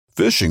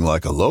Fishing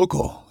like a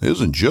local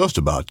isn't just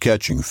about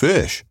catching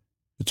fish.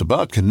 It's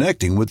about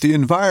connecting with the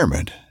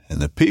environment and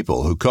the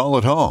people who call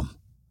it home.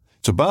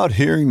 It's about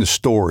hearing the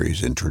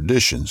stories and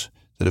traditions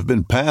that have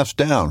been passed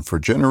down for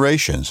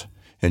generations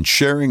and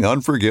sharing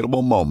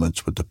unforgettable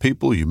moments with the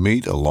people you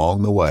meet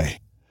along the way.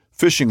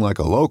 Fishing like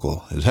a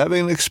local is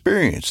having an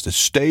experience that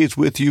stays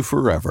with you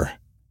forever.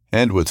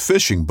 And with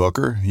Fishing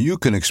Booker, you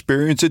can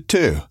experience it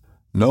too,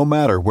 no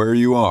matter where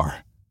you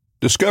are.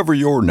 Discover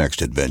your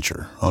next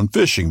adventure on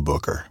Fishing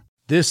Booker.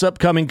 This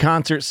upcoming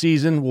concert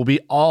season will be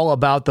all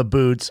about the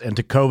boots, and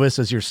Tecovas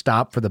is your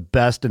stop for the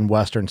best in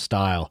Western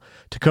style.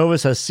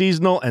 Tecovas has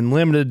seasonal and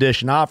limited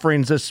edition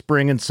offerings this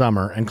spring and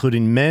summer,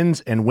 including men's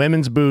and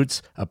women's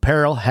boots,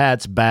 apparel,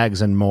 hats,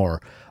 bags, and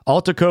more.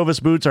 All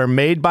Tecovas boots are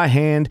made by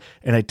hand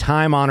in a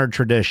time-honored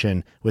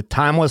tradition with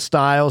timeless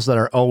styles that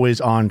are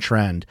always on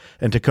trend.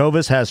 And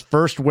Tecovas has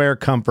first wear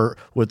comfort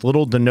with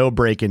little to no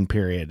break-in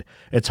period.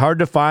 It's hard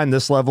to find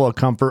this level of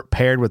comfort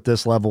paired with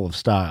this level of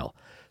style.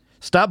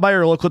 Stop by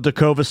your local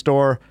Tecovas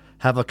store,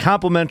 have a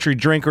complimentary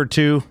drink or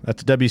two,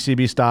 that's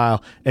WCB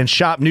style, and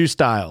shop new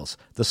styles.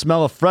 The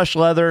smell of fresh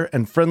leather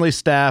and friendly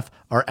staff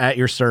are at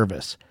your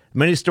service.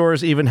 Many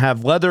stores even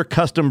have leather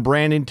custom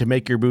branding to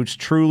make your boots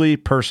truly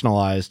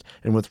personalized.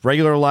 And with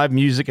regular live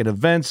music and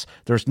events,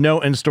 there's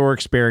no in-store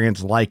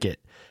experience like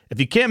it.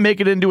 If you can't make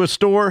it into a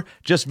store,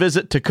 just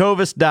visit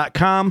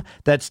tecovas.com.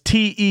 That's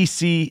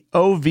TECOVAS.com.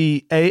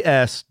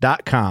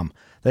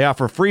 They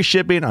offer free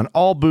shipping on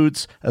all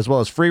boots, as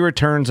well as free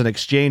returns and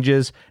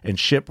exchanges, and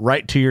ship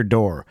right to your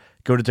door.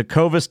 Go to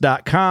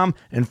tecovas.com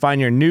and find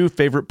your new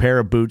favorite pair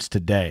of boots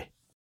today.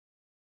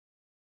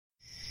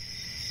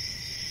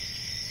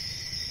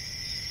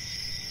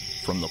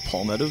 From the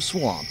Palmetto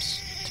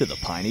Swamps to the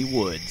Piney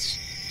Woods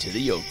to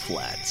the Oak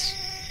Flats,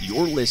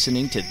 you're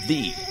listening to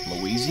the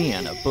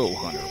Louisiana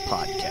Bowhunter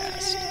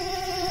Podcast.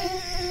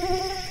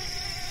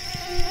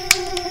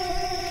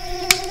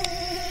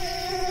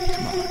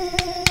 Come on.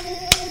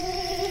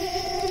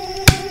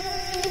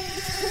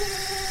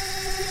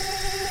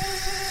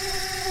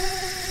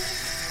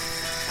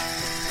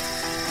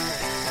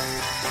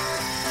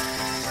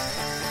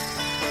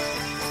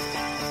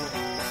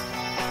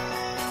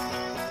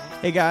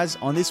 Hey guys,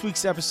 on this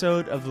week's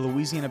episode of the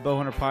Louisiana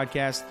Bowhunter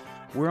Podcast,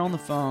 we're on the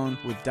phone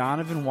with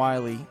Donovan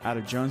Wiley out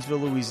of Jonesville,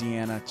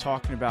 Louisiana,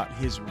 talking about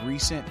his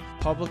recent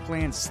public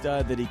land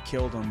stud that he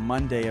killed on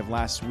Monday of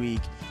last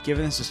week,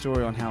 giving us a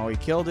story on how he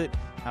killed it,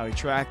 how he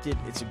tracked it.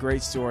 It's a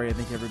great story. I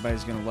think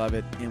everybody's going to love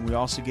it. And we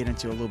also get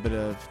into a little bit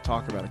of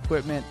talk about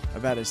equipment,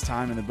 about his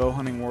time in the bow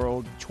hunting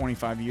world,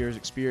 25 years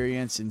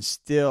experience, and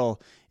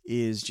still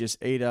is just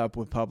ate up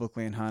with public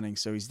land hunting.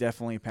 So he's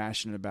definitely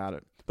passionate about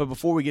it. But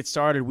before we get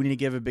started, we need to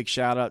give a big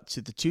shout out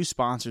to the two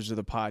sponsors of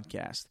the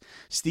podcast.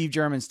 Steve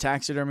German's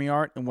Taxidermy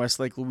Art in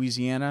Westlake,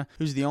 Louisiana,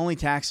 who's the only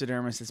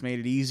taxidermist that's made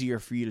it easier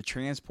for you to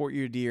transport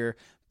your deer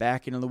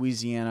back into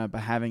Louisiana by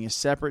having a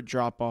separate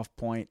drop-off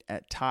point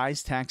at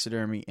Ty's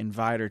Taxidermy in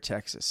Vidor,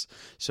 Texas.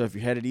 So if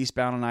you're headed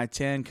eastbound on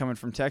I-10 coming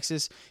from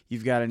Texas,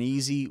 you've got an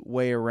easy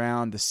way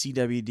around the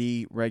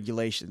CWD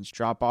regulations.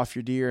 Drop off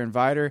your deer in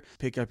Vidor,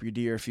 pick up your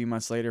deer a few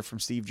months later from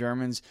Steve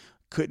German's.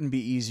 Couldn't be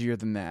easier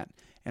than that.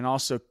 And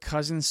also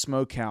Cousin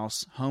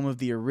Smokehouse, home of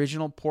the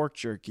original pork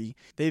jerky.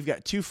 They've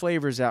got two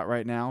flavors out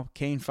right now,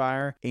 Cane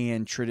Fire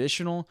and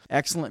Traditional.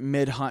 Excellent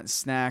mid-hunt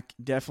snack.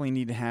 Definitely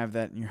need to have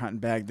that in your hunting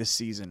bag this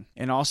season.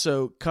 And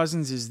also,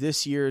 Cousins is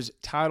this year's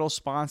title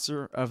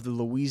sponsor of the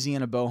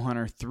Louisiana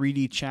Bowhunter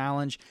 3D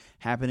Challenge,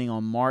 happening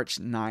on March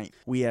 9th.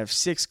 We have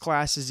 6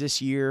 classes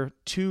this year,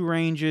 2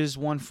 ranges,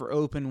 1 for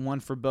open, 1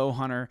 for bow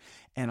hunter,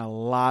 and a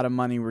lot of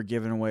money we're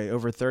giving away,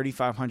 over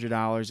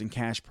 $3,500 in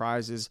cash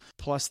prizes,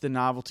 plus the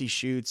novelty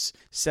shoots,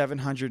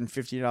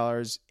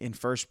 $750 in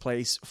first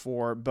place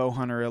for bow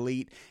hunter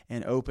elite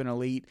and open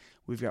elite.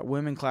 We've got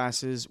women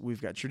classes,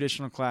 we've got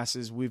traditional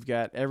classes, we've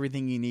got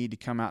everything you need to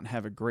come out and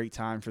have a great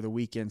time for the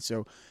weekend.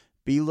 So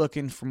be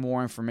looking for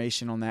more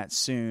information on that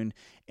soon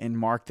and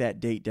mark that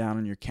date down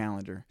on your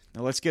calendar.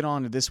 Now let's get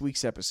on to this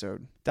week's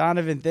episode.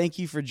 Donovan, thank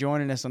you for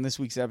joining us on this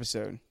week's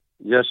episode.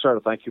 Yes, sir.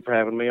 Thank you for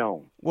having me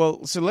on.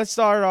 Well, so let's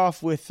start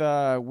off with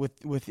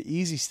the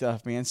easy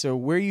stuff, man. So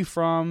where are you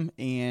from,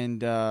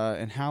 and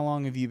how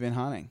long have you been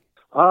hunting?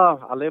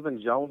 I live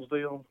in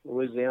Jonesville,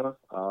 Louisiana.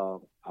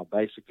 I've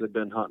basically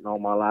been hunting all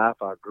my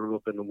life. I grew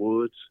up in the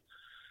woods,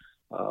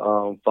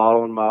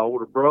 following my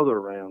older brother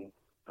around.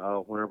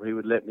 Whenever he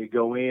would let me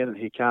go in, and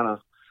he kind of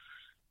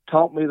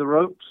taught me the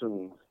ropes,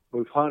 and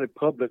we've hunted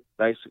public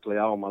basically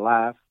all my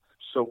life.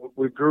 So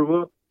we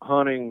grew up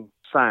hunting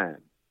sign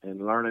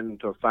and learning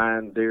to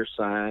find deer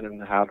sign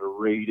and how to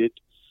read it.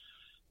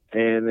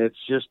 And it's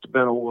just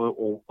been a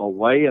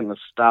way and a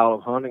style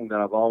of hunting that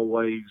I've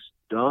always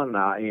done.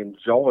 I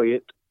enjoy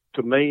it.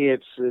 To me,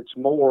 it's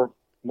more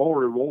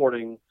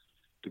rewarding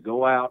to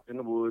go out in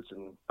the woods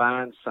and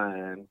find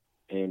sign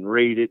and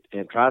read it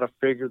and try to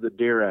figure the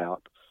deer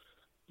out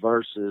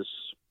versus,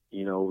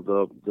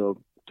 the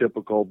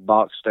typical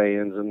box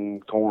stands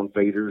and corn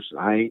feeders.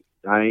 I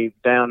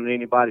ain't down on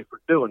anybody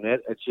for doing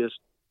that. It's just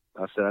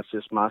I said that's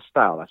just my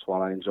style. That's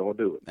what I enjoy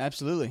doing.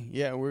 Absolutely.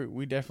 Yeah,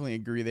 we definitely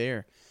agree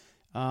there.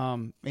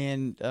 With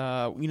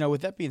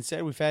that being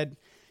said, we've had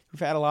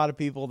a lot of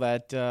people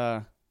that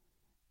I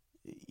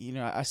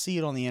see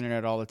it on the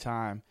internet all the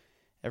time.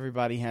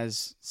 Everybody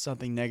has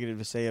something negative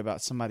to say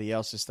about somebody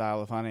else's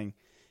style of hunting.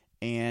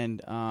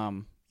 And,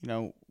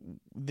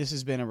 this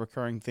has been a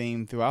recurring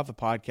theme throughout the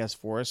podcast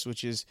for us,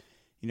 which is,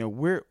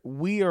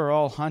 we are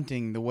all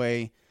hunting the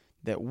way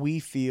that we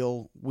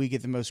feel we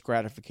get the most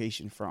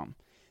gratification from.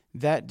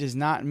 That does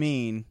not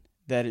mean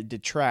that it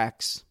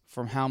detracts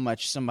from how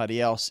much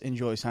somebody else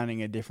enjoys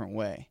hunting a different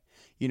way.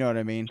 You know what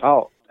I mean?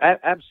 Oh,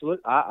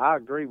 absolutely. I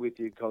agree with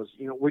you because,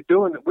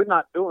 we're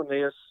not doing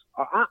this.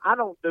 I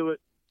don't do it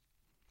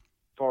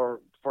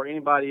for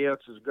anybody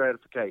else's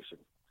gratification.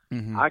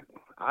 Mm-hmm.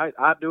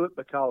 I do it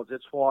because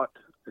it's what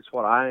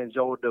I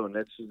enjoy doing.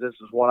 This is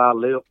what I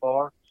live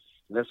for,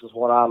 and this is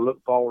what I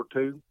look forward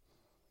to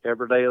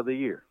every day of the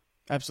year.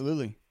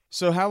 Absolutely.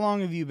 So how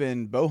long have you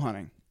been bow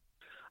hunting?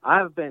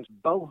 I've been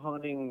bow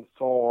hunting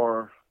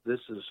for,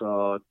 this is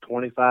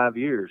 25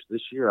 years.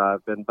 This year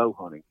I've been bow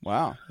hunting.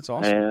 Wow, that's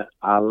awesome. And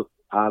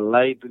I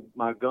laid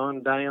my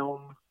gun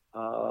down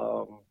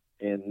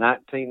in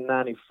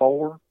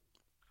 1994,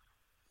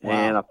 Wow.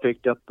 and I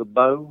picked up the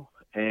bow,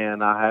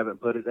 and I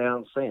haven't put it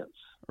down since.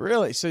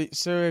 Really? So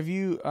have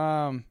you?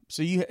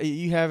 So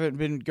you haven't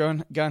been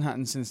gun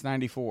hunting since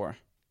 '94?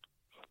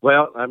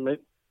 Well, I mean,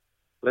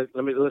 let's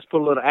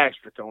put a little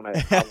asterisk on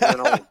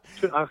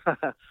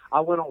that. I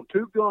went on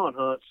two gun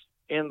hunts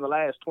in the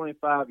last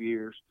 25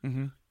 years,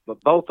 mm-hmm.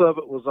 but both of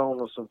it was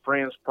on some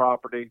friends'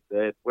 property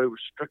that we were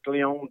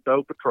strictly on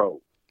doe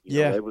patrol.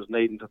 They was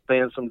needing to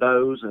thin some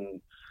does,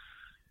 and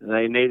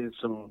they needed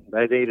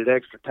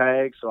extra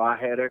tags, so I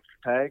had extra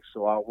tags,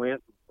 so I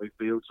went. We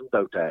filled some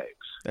doe tags.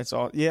 That's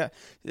all. Yeah,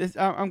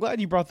 I'm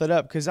glad you brought that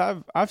up because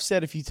I've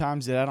said a few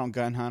times that I don't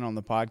gun hunt on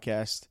the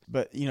podcast,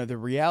 but the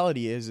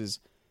reality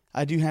is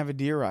I do have a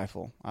deer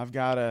rifle. I've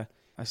got a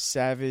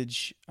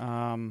Savage.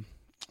 I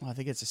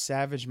think it's a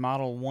Savage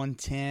Model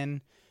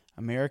 110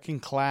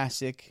 American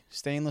Classic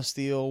stainless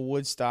steel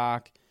wood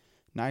stock,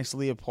 nice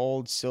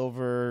Leopold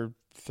silver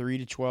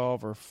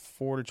 3-12 or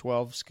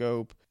 4-12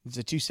 scope. It's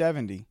a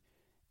 270.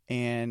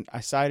 And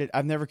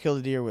I've never killed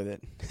a deer with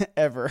it,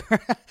 ever.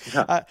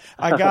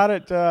 I got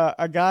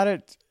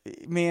it.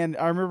 Man,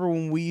 I remember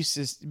when we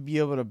used to be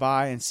able to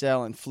buy and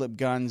sell and flip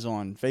guns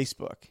on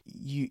Facebook.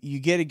 You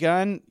get a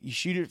gun, you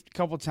shoot it a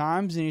couple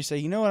times, and you say,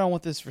 you know what, I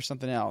want this for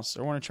something else.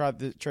 Or I want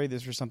to trade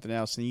this for something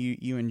else. And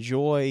you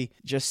enjoy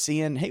just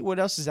seeing, hey, what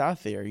else is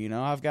out there?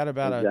 I've got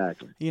about a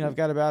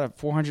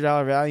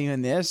 $400 value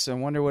in this. I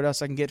wonder what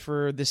else I can get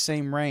for this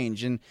same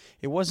range. And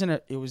it was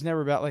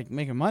never about like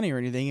making money or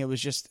anything. It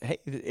was just, hey,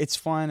 it's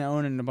fun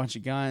owning a bunch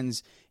of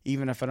guns,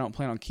 even if I don't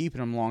plan on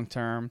keeping them long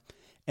term.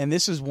 And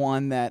this is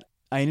one that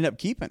I ended up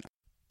keeping,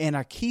 and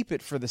I keep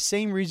it for the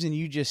same reason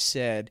you just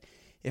said.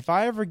 If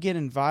I ever get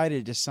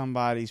invited to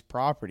somebody's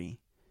property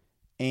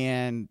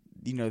and,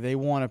 they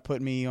want to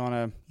put me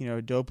on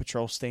a doe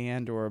patrol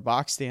stand or a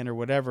box stand or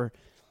whatever,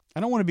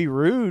 I don't want to be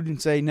rude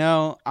and say,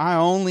 no, I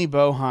only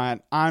bow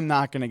hunt. I'm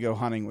not going to go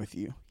hunting with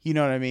you. You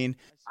know what I mean?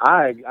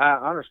 I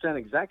understand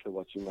exactly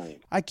what you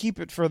mean. I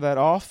keep it for that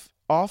off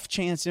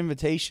chance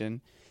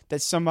invitation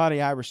that somebody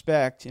I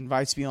respect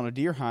invites me on a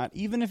deer hunt,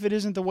 even if it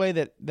isn't the way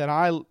that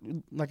I,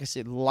 like I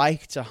said,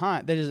 like to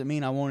hunt. That doesn't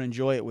mean I won't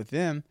enjoy it with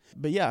them.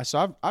 But yeah,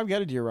 so I've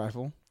got a deer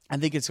rifle. I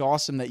think it's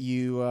awesome that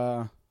you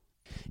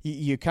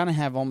kind of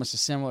have almost a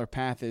similar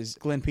path as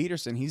Glenn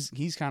Peterson.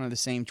 He's kind of the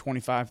same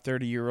 25,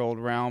 30-year-old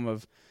realm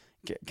of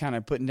kind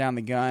of putting down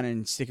the gun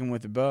and sticking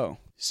with the bow.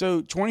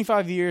 So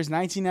 25 years,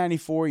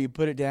 1994, you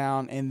put it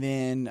down, and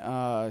then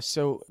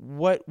so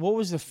what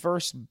was the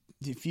first?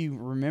 If you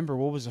remember,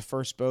 what was the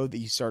first bow that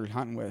you started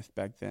hunting with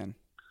back then?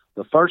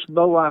 The first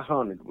bow I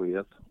hunted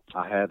with,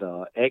 I had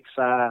a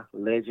XI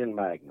Legend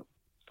Magnum.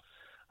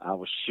 I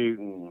was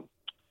shooting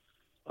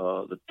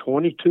the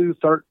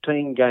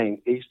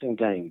 2213 Eastern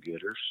Game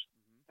Getters,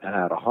 and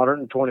I had a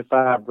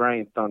 125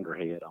 grain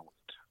Thunderhead on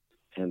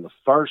it. And the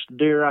first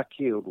deer I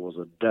killed was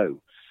a doe,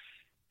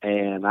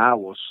 and I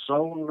was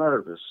so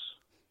nervous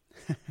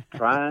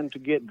trying to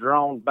get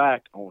drawn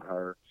back on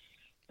her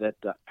that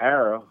the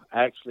arrow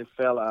actually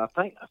fell. I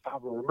think, if I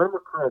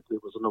remember correctly,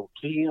 it was an old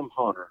TM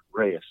Hunter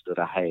rest that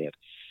I had,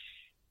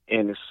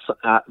 and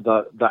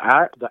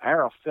the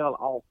arrow fell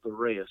off the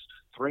rest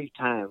 3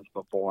 times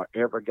before I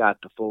ever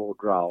got to full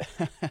draw,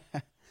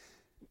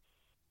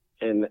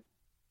 and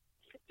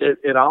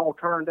it all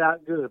turned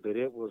out good, but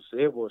it was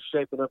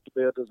shaping up to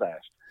be a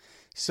disaster.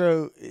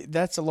 So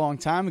that's a long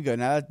time ago.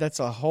 Now that's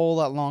a whole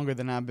lot longer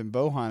than I've been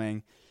bow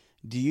hunting.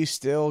 Do you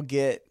still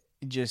get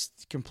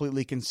just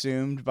completely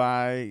consumed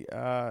by,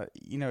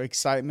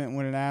 excitement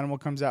when an animal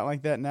comes out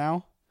like that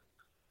now?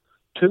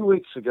 2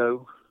 weeks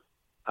ago,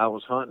 I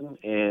was hunting,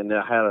 and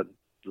I had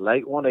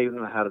late one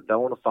evening, I had a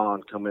doe and a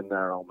fawn come in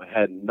there on me. I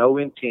had no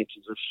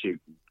intentions of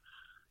shooting.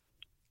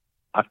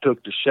 I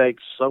took the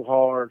shakes so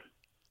hard,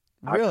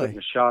 really? I couldn't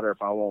have shot her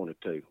if I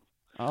wanted to.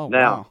 Oh,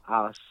 now,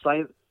 wow. I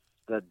say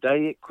the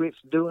day it quits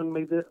doing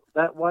me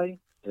that way,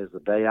 is the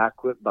day I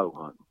quit bow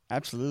hunting.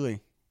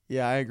 Absolutely.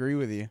 Yeah, I agree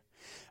with you.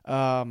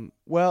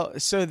 Well,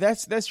 so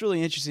that's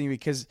really interesting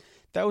because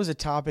that was a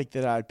topic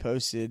that I had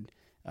posted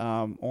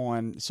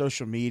on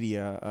social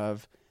media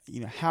of,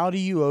 how do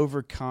you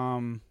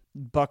overcome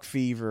buck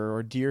fever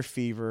or deer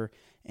fever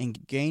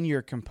and gain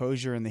your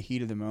composure in the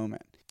heat of the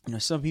moment?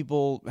 Some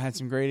people had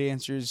some great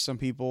answers. Some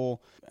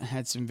people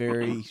had some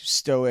very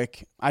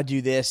stoic, I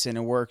do this and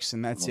it works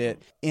and that's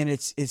it. And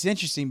it's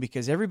interesting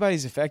because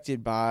everybody's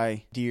affected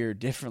by deer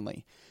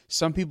differently.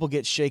 Some people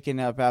get shaken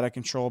up out of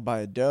control by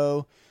a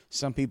doe.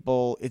 Some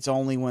people, it's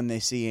only when they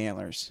see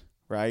antlers,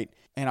 right?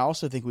 And I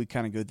also think we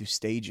kind of go through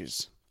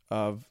stages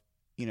of,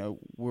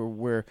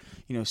 where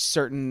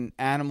certain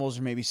animals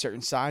or maybe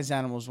certain size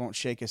animals won't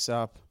shake us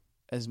up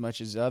as much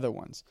as other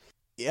ones.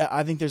 Yeah,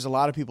 I think there's a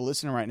lot of people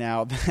listening right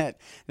now that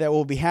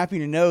will be happy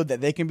to know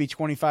that they can be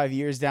 25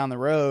 years down the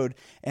road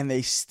and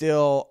they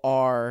still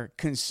are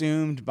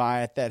consumed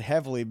by it that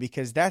heavily,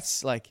 because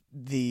that's like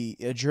the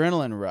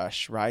adrenaline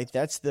rush, right?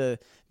 That's the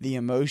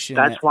emotion.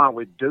 That's why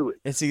we do it.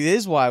 It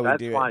is why we do it.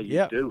 That's why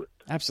you do it.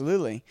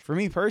 Absolutely. For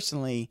me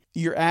personally,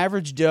 your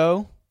average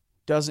doe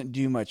doesn't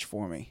do much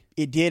for me.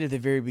 It did at the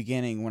very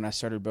beginning when I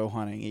started bow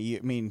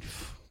hunting.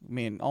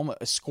 Almost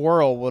a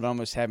squirrel would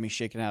almost have me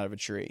shaken out of a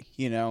tree,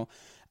 You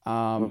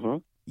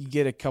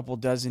get a couple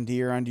dozen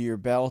deer under your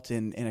belt,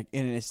 and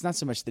it's not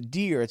so much the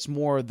deer, it's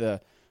more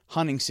the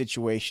hunting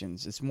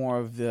situations. It's more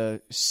of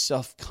the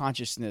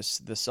self-consciousness,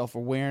 the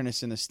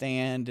self-awareness in the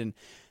stand, and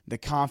the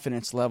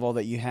confidence level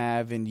that you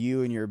have in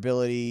you and your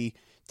ability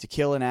to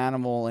kill an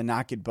animal and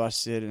not get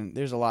busted. And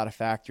there's a lot of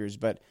factors,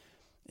 but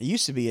it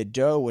used to be a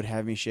doe would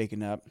have me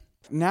shaken up.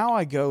 Now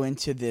I go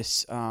into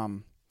this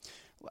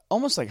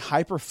almost like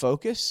hyper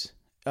focus.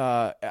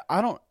 I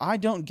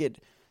don't get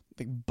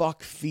like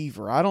buck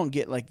fever. I don't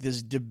get like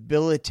this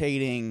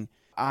debilitating,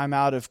 I'm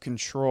out of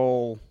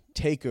control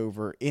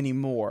takeover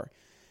anymore.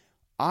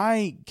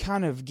 I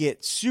kind of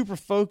get super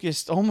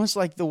focused, almost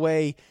like the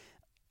way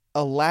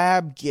a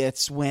lab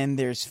gets when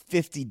there's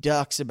 50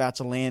 ducks about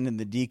to land in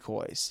the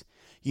decoys.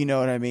 You know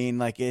what I mean?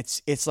 Like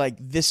it's like,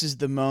 this is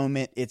the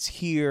moment, it's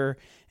here,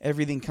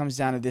 everything comes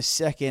down to this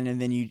second, and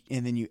then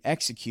you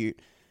execute.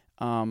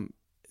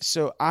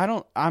 So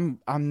I'm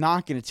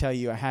not going to tell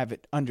you I have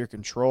it under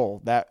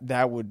control.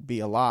 That would be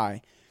a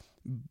lie.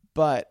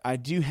 But I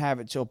do have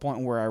it to a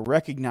point where I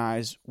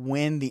recognize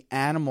when the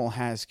animal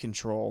has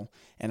control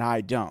and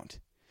I don't.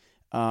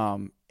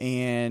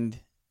 And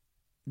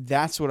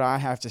that's what I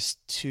have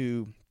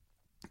to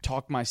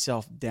talk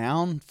myself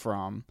down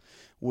from,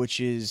 which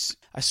is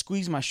I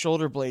squeeze my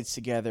shoulder blades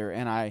together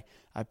and I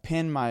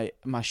pin my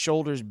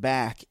shoulders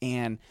back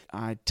and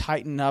I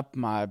tighten up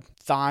my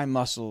thigh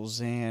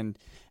muscles and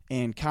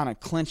kind of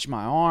clench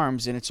my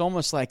arms. And it's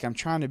almost like I'm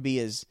trying to be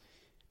as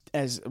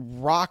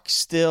rock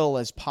still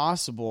as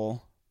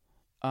possible.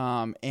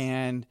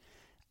 And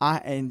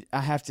I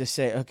have to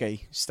say,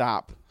 okay,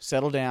 stop,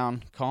 settle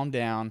down, calm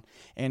down.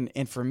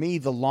 And for me,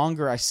 the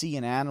longer I see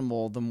an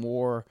animal, the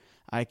more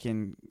I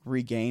can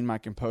regain my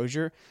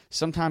composure.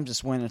 Sometimes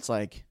it's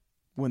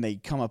when they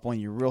come up on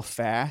you real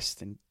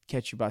fast and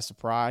catch you by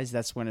surprise.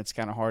 That's when it's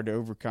kind of hard to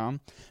overcome.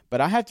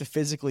 But I have to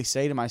physically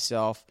say to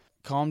myself,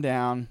 calm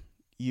down.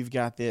 You've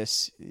got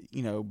this,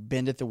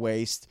 bend at the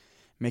waist,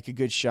 make a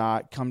good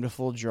shot, come to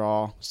full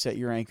draw, set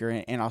your anchor,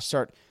 and I'll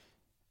start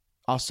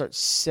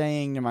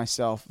saying to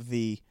myself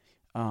the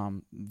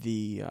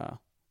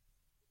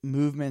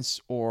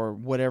movements or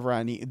whatever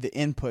I need, the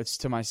inputs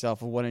to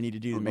myself of what I need to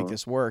do to make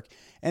this work.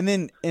 And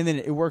then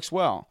it works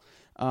well.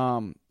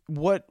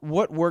 What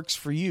works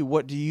for you?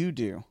 What do you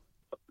do?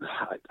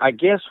 I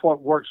guess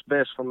what works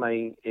best for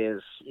me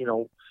is,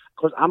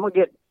 because I'm gonna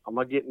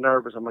get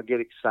nervous. I'm gonna get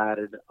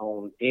excited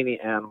on any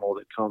animal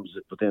that comes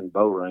within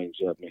bow range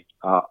of me.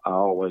 I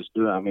always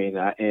do. I mean,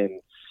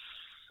 and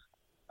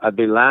I'd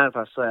be lying if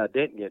I say I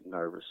didn't get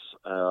nervous.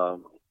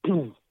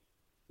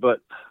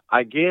 But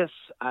I guess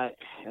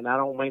and I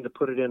don't mean to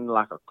put it in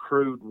like a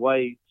crude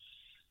way,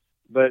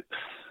 but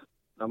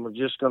I'm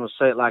just gonna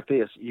say it like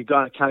this: you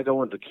gotta kind of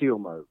go into kill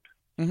mode.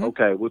 Mm-hmm.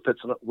 Okay,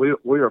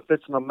 we are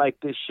fixing to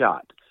make this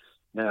shot.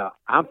 Now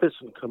I'm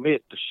fixing to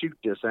commit to shoot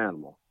this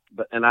animal.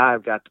 And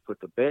I've got to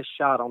put the best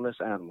shot on this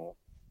animal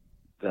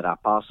that I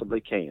possibly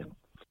can.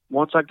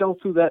 Once I go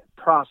through that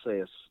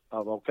process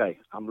of, okay,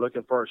 I'm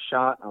looking for a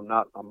shot. I'm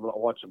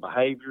watching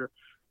behavior.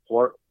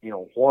 What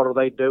are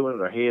they doing?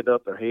 Their head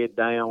up, their head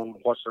down.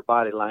 What's their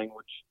body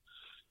language?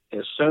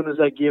 As soon as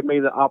they give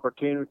me the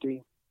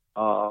opportunity,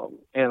 and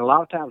a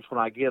lot of times when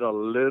I'm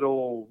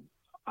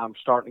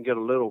starting to get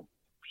a little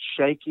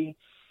shaky.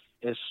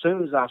 As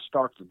soon as I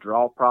start the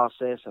draw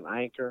process and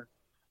anchor,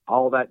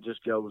 all that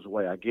just goes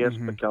away, I guess,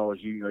 because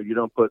you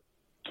don't put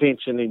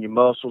tension in your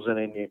muscles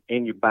and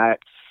in your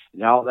back,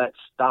 and all that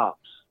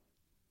stops.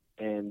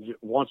 And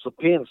once the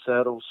pin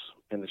settles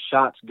and the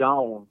shot's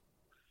gone,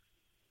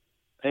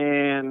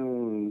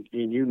 and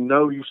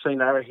you've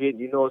seen our hit,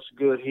 it's a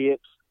good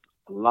hit.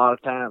 A lot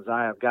of times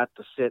I have got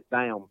to sit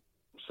down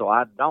so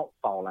I don't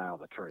fall out of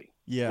the tree.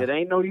 Yeah. It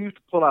ain't no use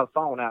to pull out a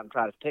phone out and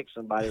try to text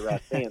somebody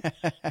right then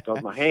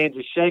because my hands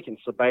are shaking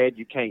so bad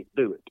you can't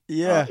do it.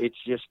 Yeah. It's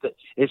just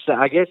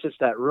I guess it's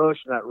that rush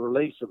and that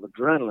release of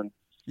adrenaline.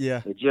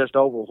 Yeah. It just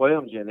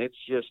overwhelms you, and it's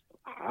just,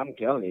 I'm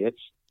telling you,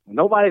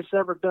 nobody's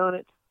ever done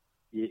it.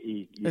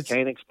 You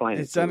can't explain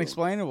it. It's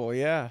unexplainable.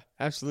 Yeah,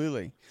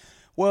 absolutely.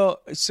 Well,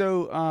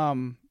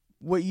 so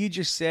what you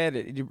just said,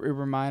 it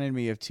reminded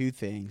me of two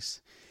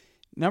things.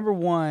 Number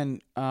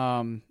one,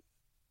 around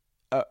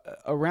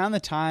the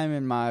time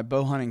in my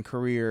bow hunting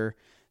career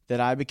that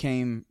I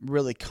became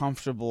really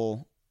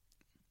comfortable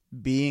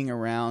being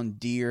around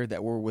deer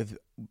that were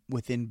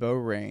within bow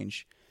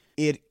range,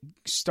 it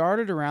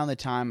started around the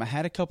time I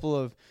had a couple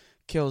of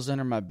kills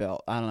under my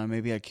belt. I don't know,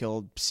 maybe I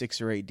killed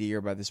 6 or 8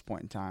 deer by this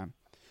point in time.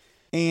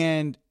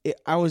 And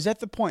I was at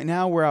the point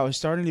now where I was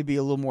starting to be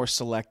a little more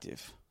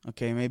selective.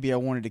 Okay, maybe I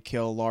wanted to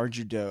kill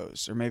larger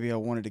does, or maybe I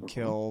wanted to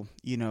kill,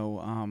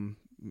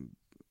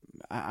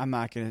 I'm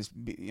not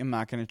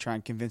gonna try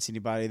and convince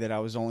anybody that I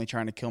was only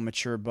trying to kill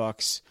mature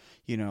bucks,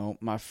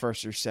 my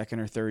first or second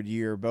or third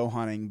year bow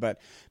hunting.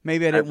 But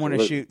maybe I didn't want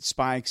to shoot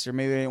spikes, or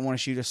maybe I didn't want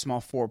to shoot a small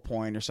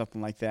 4-point or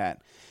something like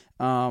that.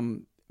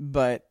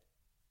 But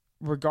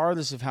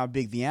regardless of how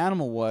big the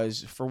animal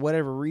was, for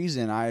whatever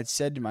reason, I had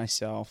said to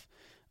myself,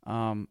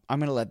 I'm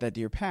going to let that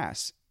deer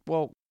pass.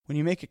 Well, when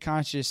you make a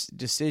conscious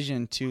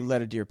decision to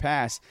let a deer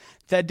pass,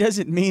 that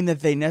doesn't mean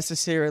that they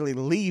necessarily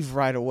leave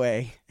right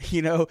away.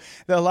 A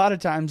lot of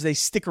times they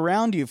stick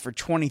around you for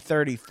 20,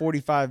 30,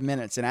 45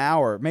 minutes, an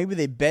hour. Maybe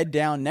they bed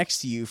down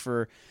next to you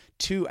for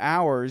 2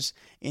 hours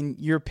and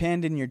you're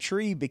penned in your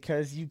tree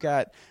because you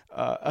got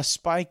a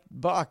spiked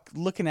buck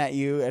looking at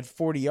you at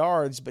 40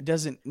 yards but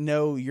doesn't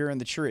know you're in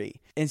the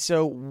tree. And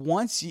so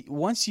once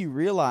you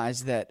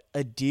realize that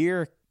a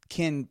deer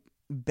can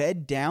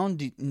bed down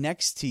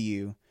next to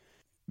you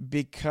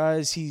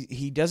because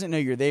he doesn't know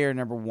you're there,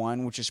 number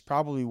one, which is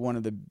probably one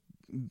of the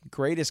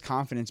greatest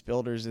confidence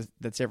builders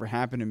that's ever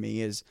happened to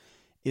me, is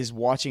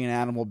watching an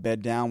animal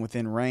bed down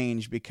within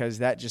range, because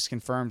that just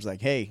confirms,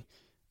 like, hey,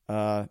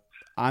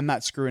 I'm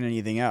not screwing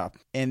anything up.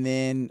 And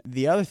then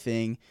the other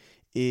thing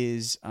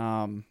is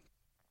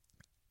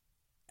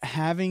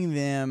having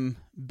them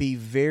be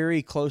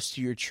very close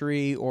to your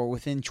tree or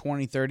within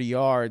 20, 30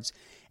 yards,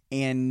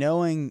 and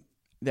knowing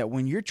that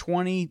when you're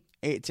 20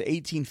 to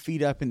 18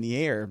 feet up in the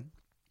air,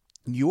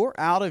 you're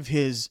out of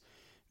his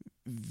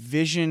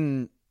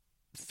vision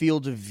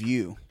field of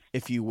view,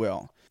 if you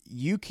will.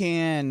 You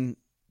can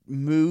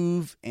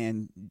move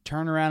and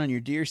turn around on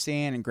your deer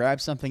stand and grab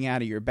something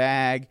out of your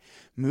bag,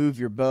 move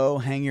your bow,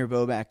 hang your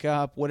bow back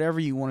up, whatever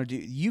you want to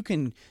do. You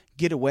can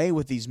get away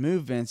with these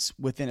movements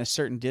within a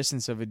certain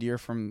distance of a deer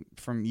from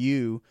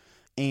you,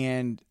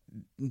 and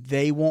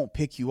they won't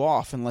pick you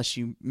off unless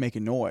you make a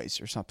noise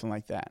or something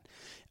like that.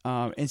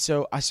 And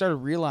so I started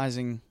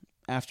realizing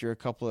after a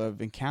couple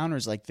of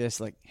encounters like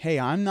this, like, hey,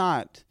 I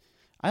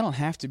don't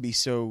have to be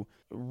so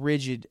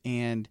rigid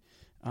and,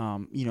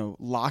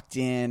 locked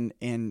in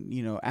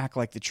and, act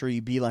like the tree,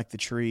 be like the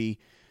tree,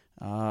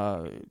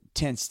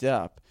 tensed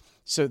up.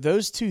 So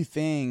those two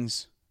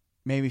things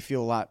made me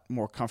feel a lot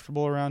more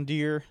comfortable around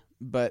deer,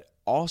 but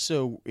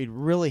also it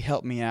really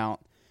helped me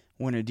out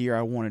when a deer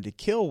I wanted to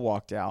kill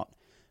walked out,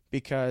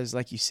 because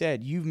like you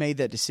said, you've made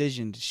that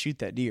decision to shoot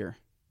that deer,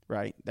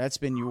 right? That's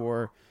been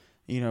your,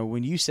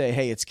 when you say,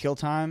 hey, it's kill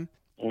time,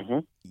 mm-hmm.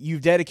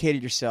 You've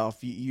dedicated yourself.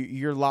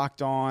 You're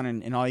locked on,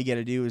 and all you got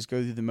to do is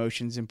go through the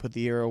motions and put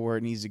the arrow where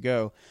it needs to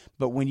go.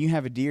 But when you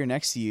have a deer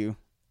next to you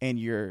and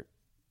you're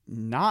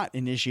not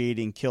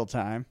initiating kill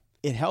time,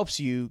 it helps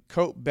you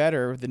cope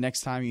better the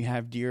next time you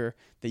have deer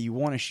that you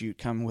want to shoot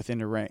come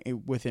within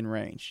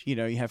range.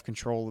 You have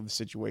control of the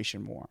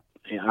situation more.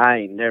 Yeah, I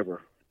ain't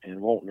never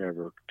and won't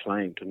never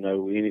claim to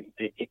know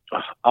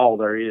all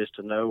there is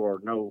to know, or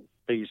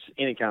be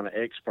any kind of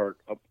expert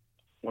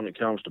when it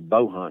comes to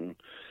bow hunting.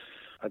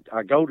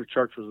 I go to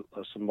church with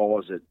some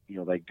boys that,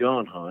 they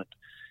gun hunt.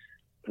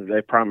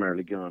 They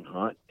primarily gun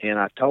hunt. And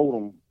I told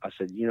them,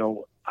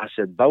 I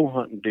said, bow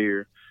hunting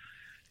deer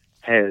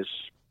has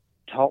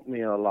taught me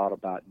a lot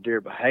about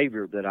deer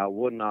behavior that I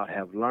would not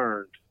have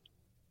learned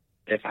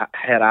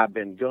had I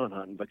been gun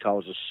hunting,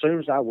 because as soon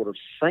as I would have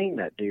seen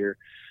that deer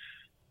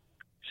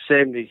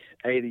 70,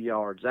 80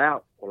 yards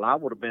out, well, I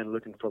would have been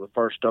looking for the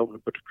first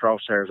opening, put the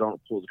crosshairs on it,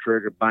 pull the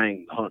trigger,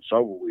 bang, the hunt's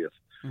over with.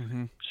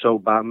 Mm-hmm. So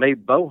by me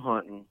bow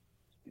hunting,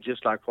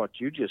 just like what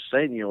you just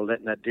said,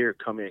 letting that deer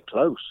come in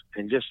close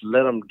and just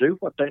let them do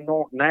what they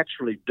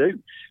naturally do.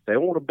 They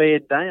want to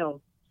bed down.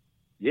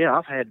 Yeah,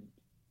 I've had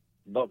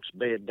bucks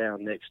bed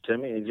down next to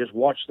me and just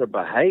watch their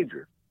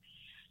behavior.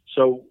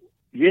 So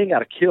you ain't got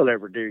to kill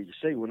every deer you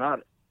see. We're not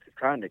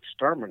trying to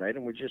exterminate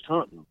them. We're just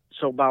hunting them.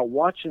 So by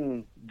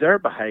watching their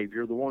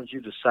behavior, the ones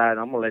you decide,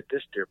 I'm going to let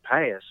this deer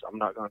pass, I'm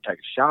not going to take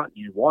a shot, and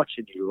you watch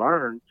it, you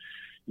learn,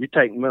 you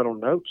take mental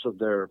notes of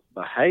their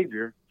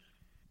behavior.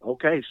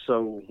 Okay,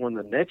 so when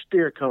the next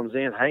deer comes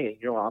in, hey,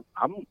 I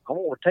want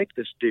to take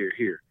this deer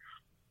here.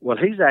 Well,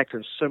 he's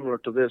acting similar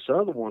to this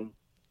other one,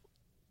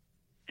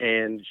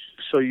 and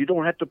so you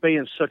don't have to be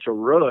in such a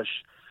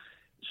rush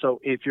So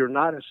if you're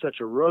not in such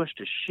a rush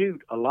to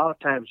shoot, a lot of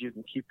times you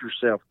can keep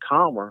yourself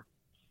calmer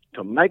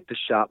to make the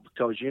shot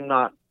because you're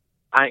not,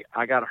 I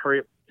got to hurry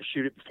up and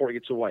shoot it before it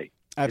gets away.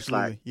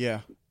 Absolutely.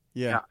 Like,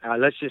 yeah.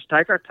 Let's just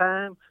take our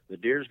time. The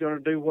deer's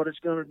going to do what it's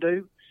going to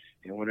do.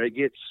 And when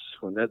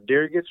that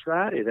deer gets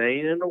right, it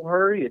ain't in no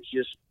hurry. It's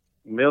just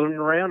milling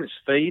around. It's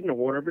feeding or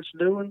whatever it's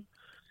doing.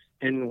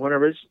 And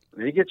whenever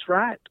it gets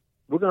right,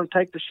 we're going to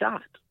take the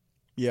shot.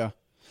 Yeah.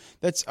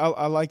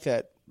 I like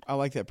that. I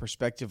like that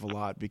perspective a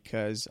lot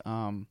because,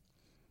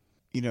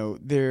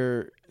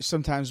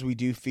 sometimes we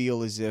do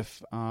feel as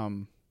if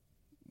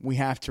we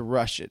have to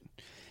rush it.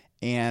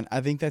 And I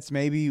think that's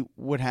maybe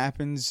what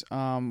happens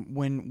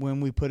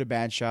when we put a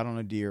bad shot on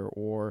a deer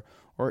or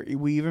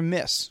we even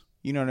miss.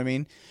 You know what I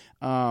mean?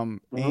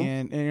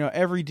 And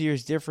every deer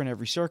is different.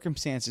 Every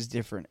circumstance is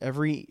different.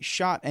 Every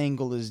shot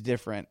angle is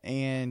different.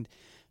 And,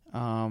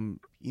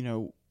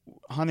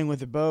 hunting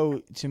with a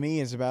bow to me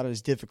is about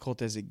as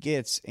difficult as it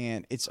gets.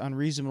 And it's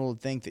unreasonable to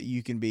think that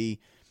you can be,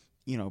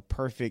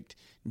 perfect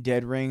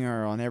dead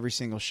ringer on every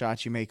single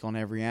shot you make on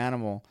every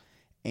animal.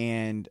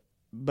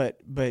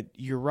 But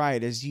you're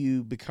right. As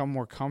you become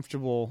more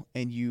comfortable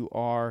and you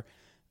are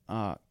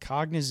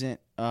cognizant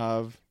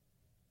of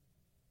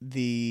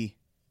the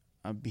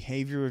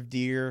behavior of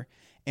deer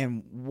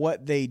and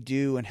what they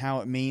do and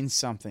how it means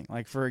something.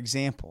 Like, for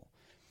example,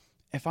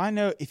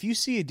 if you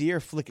see a deer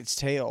flick its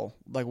tail,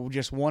 like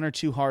just one or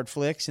two hard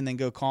flicks and then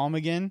go calm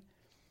again,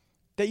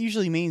 that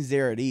usually means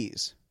they're at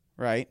ease,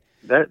 right?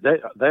 They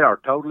are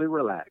totally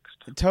relaxed.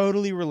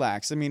 Totally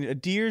relaxed. I mean, a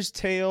deer's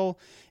tail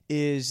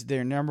is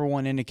their number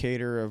one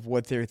indicator of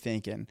what they're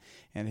thinking.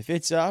 And if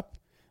it's up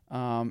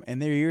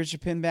and their ears are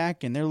pinned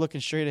back and they're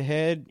looking straight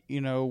ahead,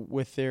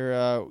 with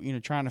their,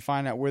 trying to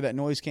find out where that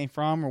noise came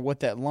from or what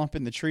that lump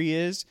in the tree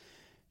is,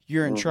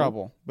 you're in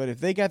trouble. But if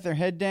they got their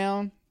head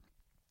down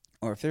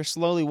or if they're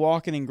slowly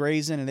walking and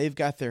grazing and they've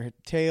got their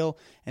tail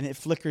and it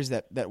flickers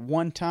that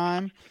one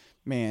time,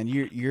 man,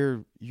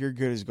 you're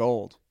good as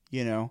gold,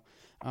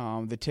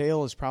 The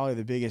tail is probably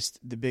the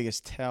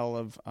biggest tell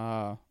of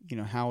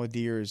how a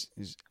deer is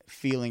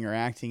feeling or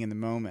acting in the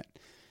moment.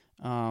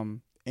 I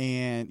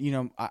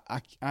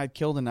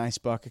killed a nice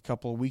buck a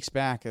couple of weeks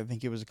back. I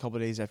think it was a couple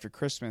of days after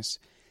Christmas,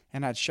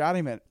 and I'd shot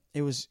him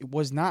it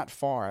was not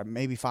far,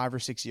 maybe 5 or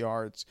 6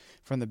 yards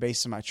from the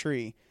base of my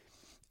tree,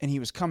 and he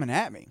was coming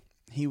at me.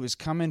 He was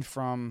coming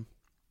from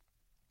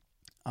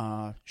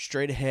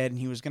straight ahead, and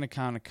he was going to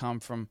kind of come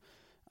from.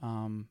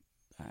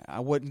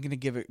 I wasn't going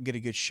to get a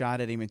good shot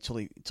at him until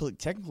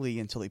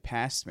he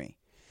passed me,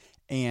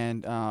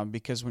 and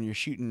because when you're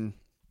shooting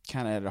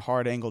kind of at a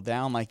hard angle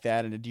down like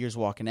that, and a deer's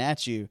walking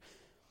at you,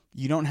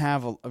 you don't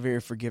have a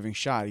very forgiving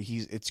shot.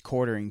 It's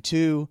quartering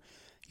two.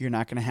 You're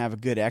not going to have a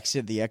good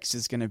exit. The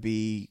exit's going to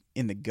be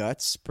in the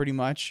guts pretty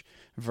much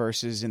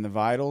versus in the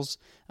vitals.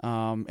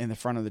 In the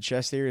front of the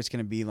chest area, it's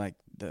going to be like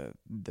the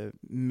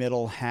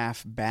middle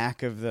half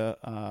back of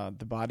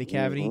the body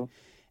cavity. Mm-hmm.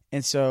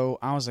 And so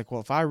I was like,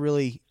 well, if I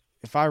really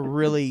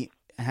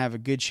have a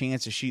good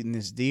chance of shooting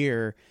this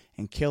deer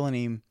and killing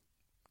him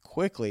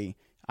quickly,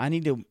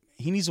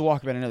 he needs to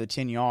walk about another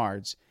 10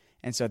 yards.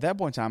 And so at that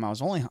point in time, I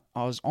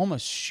was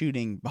almost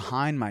shooting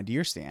behind my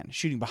deer stand,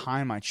 shooting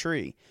behind my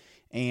tree.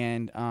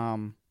 And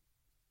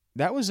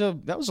that was a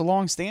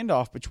long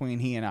standoff between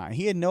he and I.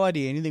 He had no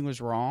idea anything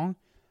was wrong.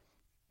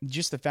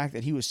 Just the fact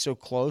that he was so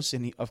close,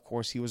 and of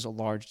course he was a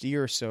large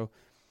deer, so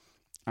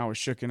I was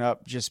shooken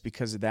up just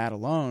because of that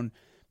alone.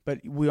 But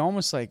we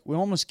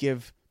almost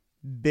give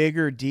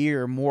bigger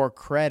deer more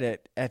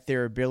credit at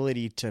their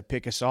ability to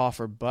pick us off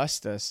or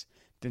bust us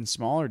than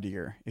smaller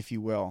deer, if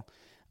you will.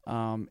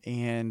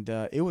 And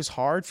it was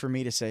hard for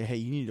me to say, hey,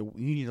 you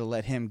need to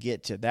let him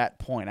get to that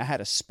point. I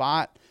had a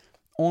spot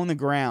on the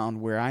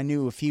ground where I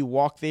knew if he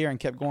walked there and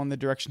kept going the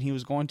direction he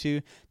was going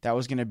to, that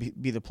was going to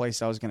be the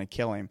place I was going to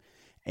kill him.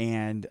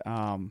 And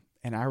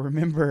I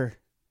remember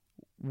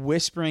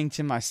whispering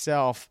to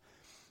myself,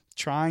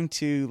 trying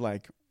to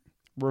like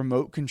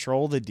remote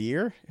control the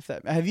deer.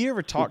 Have you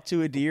ever talked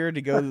to a deer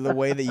to go the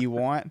way that you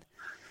want?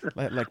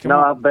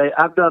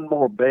 I've done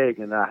more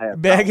begging than I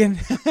have. Begging,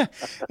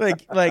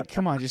 like,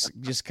 come on, just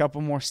a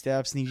couple more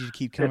steps. Need you to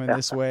keep coming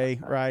this way,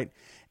 right?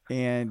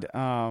 And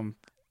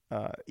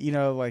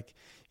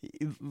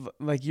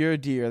like you're a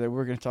deer that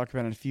we're going to talk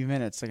about in a few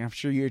minutes. Like I'm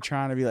sure you're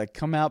trying to be like,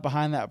 come out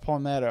behind that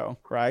palmetto,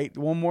 right?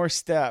 One more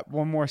step.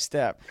 One more.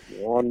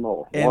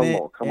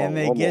 And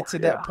they get to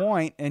that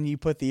point, and you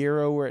put the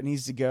arrow where it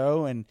needs to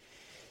go, and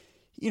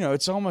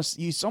it's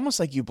almost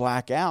like you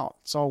black out.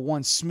 It's all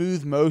one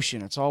smooth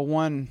motion. It's all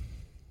one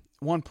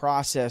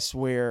process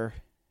where,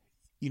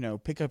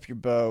 pick up your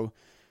bow,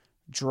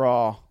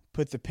 draw,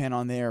 put the pin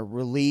on there,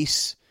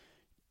 release.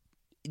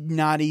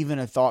 Not even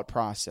a thought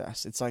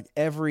process. It's like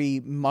every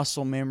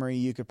muscle memory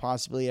you could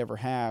possibly ever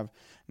have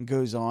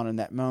goes on in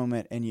that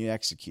moment, and you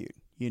execute.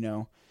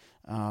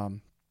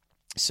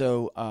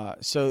 So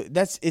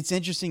it's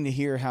interesting to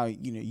hear how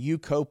you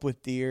cope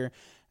with deer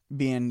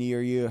being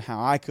near you,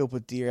 how I cope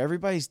with deer.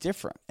 Everybody's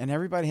different, and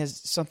everybody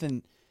has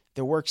something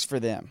that works for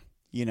them.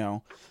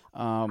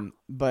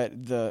 But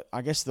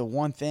I guess the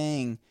one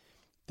thing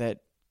that,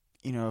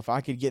 if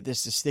I could get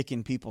this to stick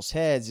in people's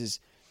heads is,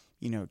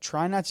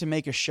 try not to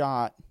make a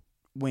shot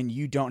when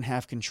you don't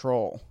have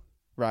control,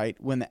 right?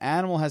 When the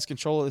animal has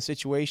control of the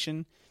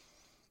situation,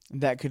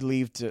 that could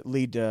lead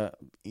to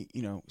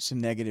some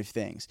negative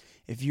things.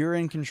 If you're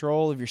in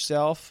control of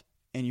yourself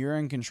and you're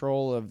in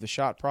control of the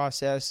shot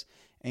process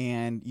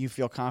and you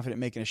feel confident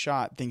making a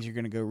shot, things are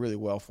going to go really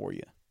well for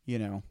you,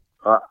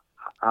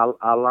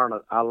 I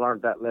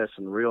learned that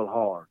lesson real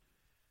hard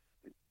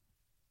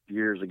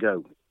years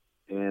ago,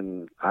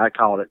 and I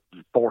called it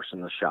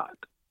forcing the shot.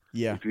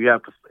 Yeah.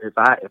 If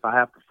I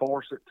have to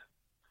force it,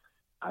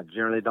 I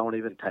generally don't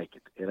even take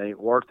it. It ain't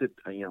worth it.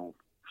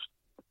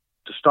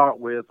 To start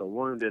with, a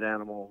wounded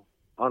animal,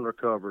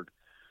 unrecovered,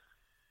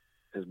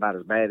 is about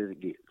as bad as it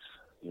gets.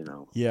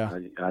 Yeah.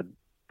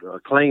 A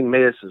clean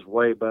miss is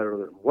way better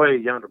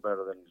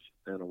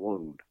than a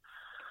wound.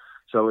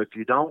 So if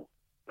you don't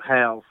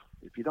have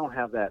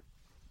that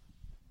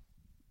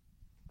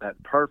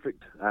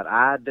perfect, that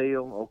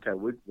ideal, okay,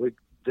 we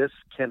this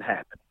can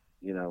happen.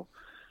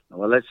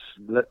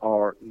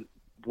 Or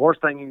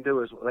worst thing you can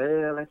do is,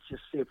 let's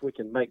just see if we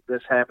can make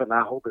this happen.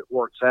 I hope it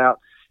works out.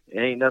 It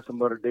ain't nothing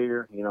but a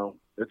deer.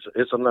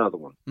 It's another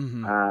one.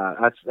 Mm-hmm.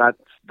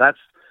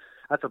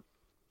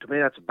 To me,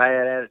 that's a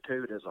bad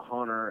attitude as a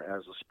hunter,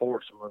 as a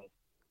sportsman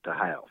to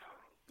have.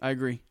 I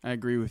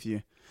agree with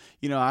you.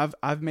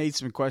 I've made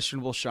some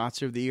questionable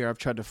shots over the year. I've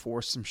tried to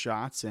force some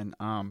shots, and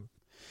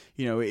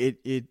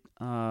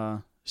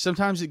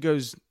sometimes it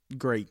goes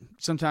great.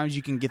 Sometimes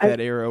you can get that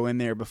arrow in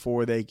there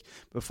before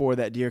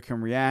that deer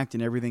can react,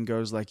 and everything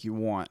goes like you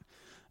want.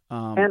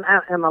 And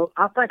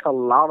I think a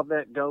lot of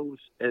that goes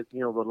as the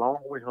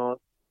longer we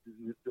hunt,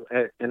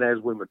 and as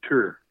we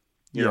mature,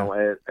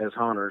 as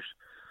hunters,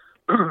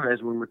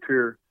 as we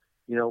mature,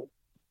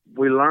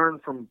 we learn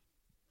from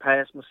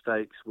past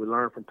mistakes, we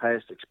learn from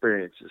past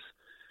experiences,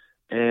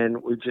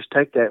 and we just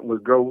take that and we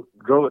grow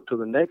it to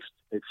the next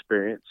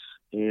experience,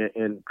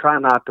 and try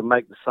not to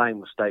make the same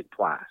mistake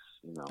twice.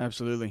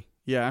 Absolutely,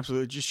 yeah,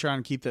 absolutely. Just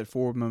trying to keep that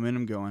forward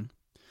momentum going.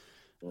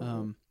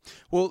 Mm-hmm.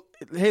 Well,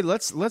 hey,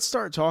 let's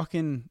start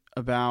talking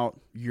about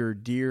your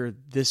deer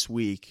this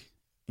week.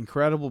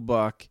 Incredible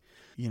buck.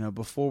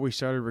 Before we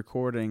started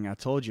recording, I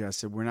told you, I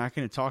said, we're not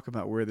going to talk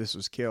about where this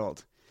was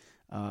killed.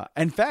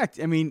 In fact,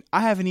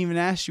 I haven't even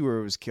asked you where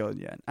it was killed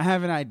yet. I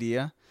have an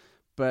idea,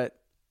 but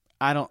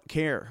I don't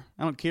care.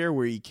 I don't care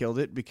where you killed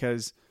it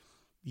because,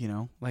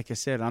 like I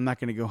said, I'm not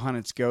going to go hunt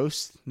its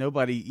ghost.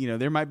 Nobody,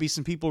 there might be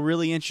some people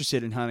really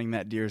interested in hunting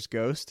that deer's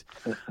ghost.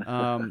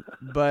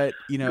 But,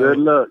 good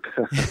luck.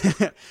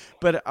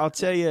 But I'll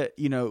tell you,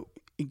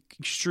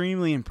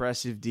 extremely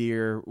impressive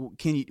deer.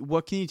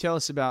 What can you tell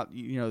us about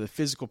the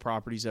physical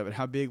properties of it?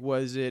 How big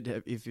was it?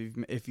 If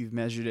you've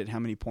measured it, how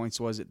many points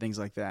was it? Things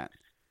like that.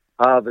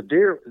 The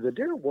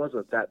deer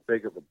wasn't that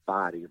big of a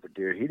body of a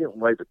deer. He didn't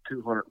weigh but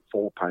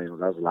 204 pounds.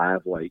 That was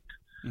live weight.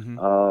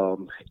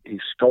 Mm-hmm. He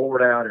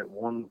scored out at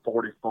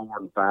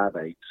 144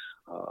 5/8.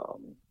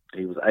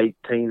 He was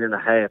 18 and a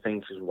half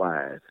inches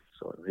wide.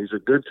 So he's a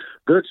good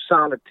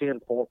solid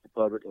 10 for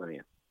public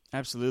land.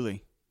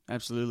 Absolutely.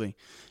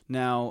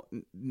 Now,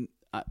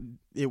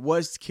 it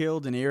was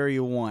killed in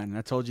Area 1.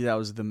 I told you that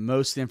was the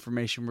most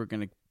information we're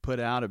going to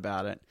put out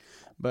about it.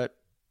 But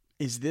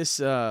was this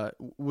a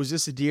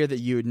deer that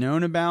you had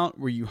known about?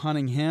 Were you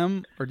hunting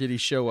him, or did he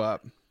show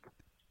up?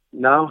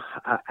 No,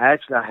 I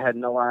had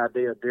no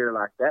idea a deer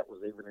like that was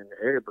even in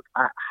the area. But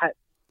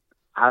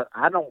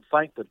I don't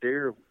think the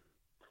deer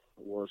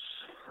was.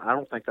 I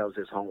don't think that was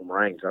his home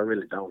range. I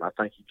really don't. I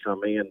think he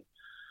come in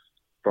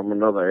from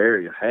another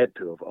area. Had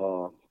to have,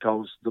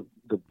 because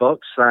the buck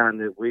sign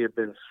that we had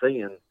been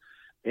seeing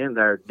in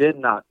there did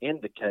not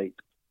indicate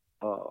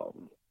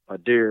a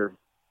deer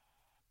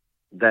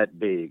that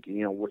big.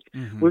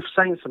 We've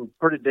seen some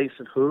pretty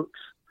decent hooks,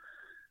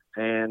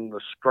 and the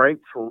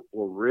scrapes were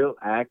real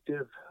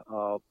active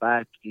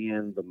back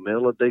in the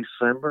middle of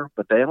December,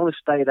 but they only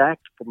stayed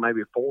active for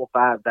maybe 4 or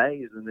 5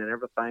 days, and then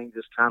everything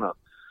just kind of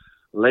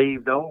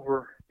leaved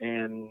over,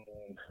 and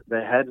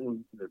there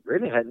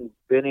really hadn't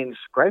been any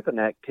scraping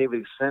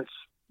activity since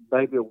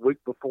maybe a week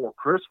before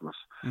Christmas.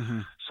 Mm-hmm.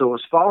 So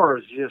as far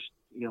as just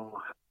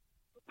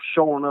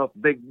showing up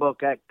big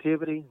buck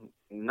activity,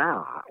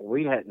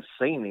 we hadn't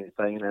seen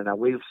anything. And now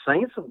we've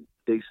seen some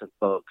decent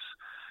bucks,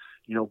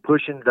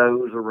 pushing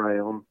does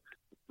around.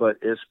 But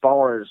as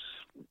far as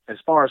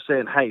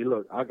saying, hey,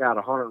 look, I got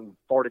a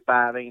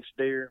 145-inch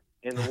deer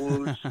in the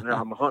woods, and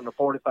I'm hunting a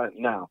 45.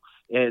 No,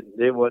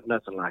 there wasn't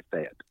nothing like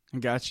that.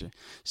 Gotcha.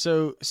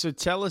 So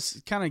tell us,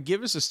 kind of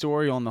give us a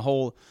story on the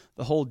whole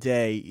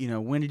day.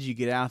 When did you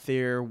get out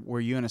there? Were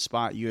you in a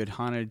spot you had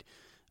hunted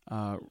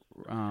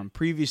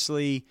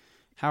previously?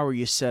 How were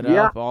you set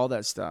up? All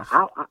that stuff.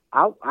 I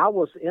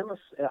was in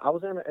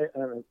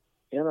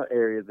an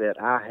area that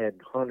I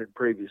had hunted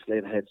previously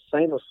and had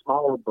seen a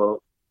smaller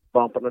buck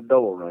bumping a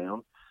doe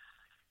around,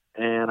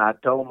 and I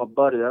told my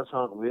buddy I was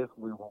hunting with,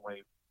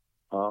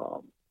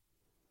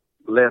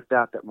 left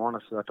out that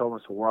morning. So I told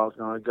myself where I was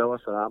going to go. I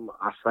said,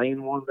 I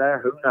seen one there.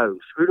 Who knows?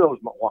 Who knows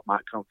what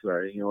might come through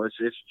there? You know, it's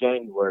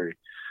January.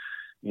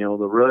 You know,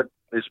 the rut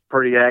is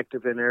pretty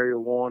active in Area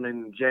 1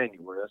 in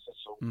January. I said,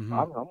 so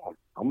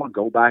I'm going to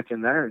go back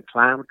in there and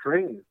climb a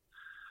tree and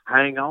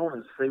hang on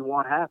and see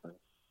what happens.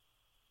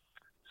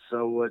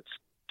 So it's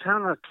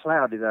kind of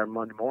cloudy there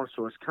Monday morning,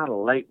 so it's kind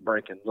of late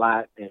breaking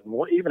light. And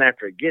even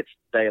after it gets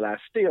daylight,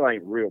 still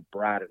ain't real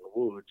bright in the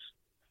woods.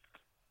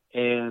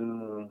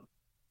 And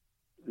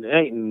there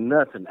ain't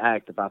nothing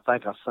active. I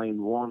think I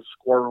seen one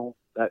squirrel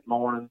that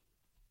morning.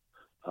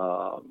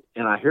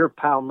 And I hear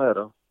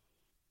palmetto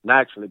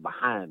naturally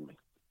behind me.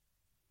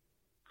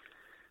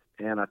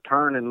 And I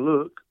turn and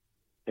look,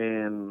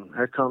 and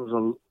here comes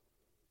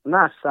a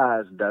nice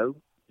sized doe,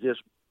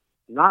 just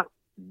not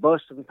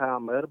busting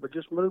palmetto, but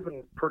just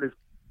moving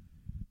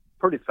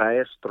pretty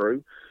fast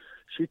through.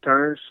 She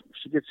turns,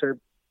 she gets there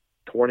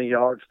 20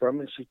 yards from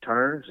me, and she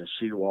turns and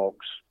she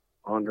walks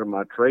under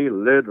my tree,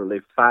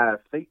 literally 5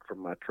 feet from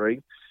my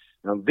tree.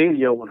 And I'm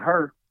videoing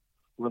her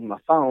with my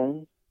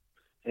phone,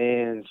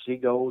 and she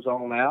goes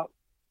on out,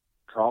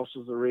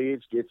 crosses the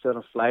ridge, gets in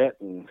a flat,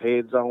 and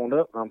heads on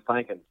up. And I'm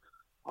thinking,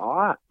 all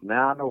right,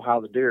 now I know how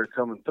the deer are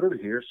coming through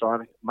here, so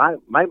I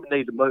maybe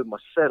need to move my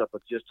setup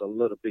just a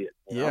little bit.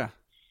 You know?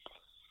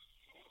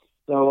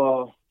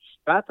 So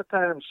about the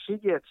time she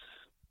gets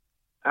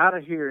out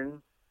of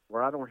hearing,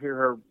 where I don't hear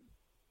her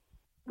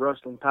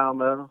rustling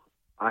palmetto,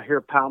 I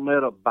hear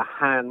palmetto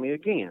behind me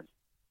again.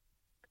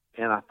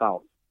 And I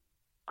thought,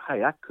 hey,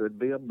 that could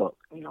be a buck,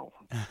 you know,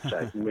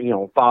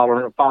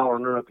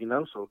 following her up, you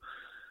know. So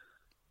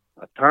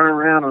I turn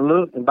around and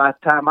look, and by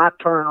the time I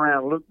turn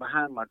around and look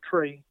behind my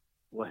tree,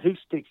 well, he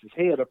sticks his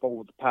head up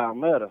over the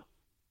palmetto.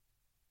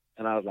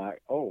 And I was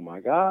like, oh, my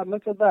God,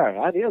 look at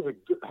that. That's a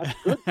good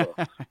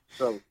buck.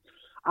 So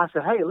I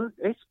said, hey, look,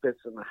 it's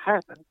fixing to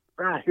happen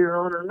right here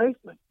underneath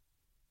me.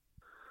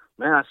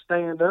 Man, I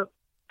stand up,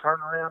 turn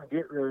around, and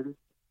get ready.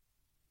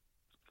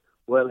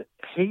 Well,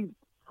 he,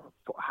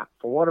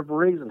 for whatever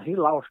reason, he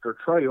lost her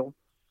trail,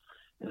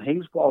 and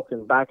he's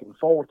walking back and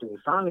forth, and he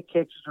finally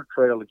catches her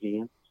trail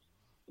again.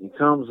 He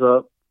comes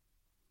up.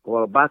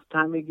 Well, by the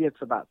time he gets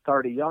about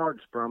 30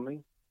 yards from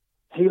me,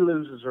 he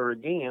loses her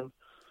again.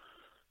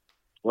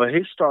 Well,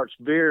 he starts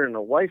veering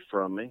away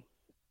from me.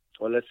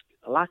 Well, it's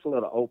like a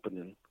little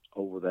opening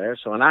over there.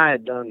 So, and I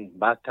had done,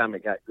 by the time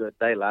it got good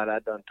daylight, I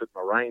done took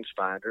my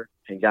rangefinder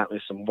and got me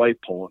some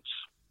waypoints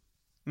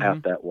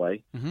out that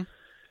way. Mm-hmm.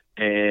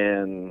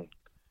 And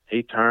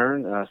he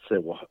turned, and I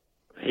said, well,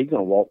 he's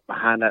going to walk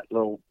behind that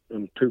little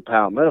 2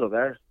 palmetto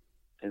there.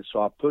 And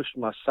so I pushed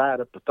my sight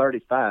up to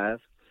 35.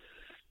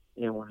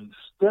 And when he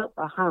stepped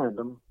behind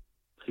him,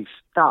 he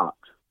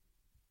stopped.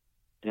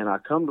 And I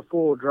come to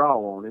full draw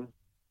on him.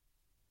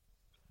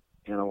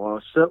 And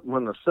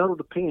when I settled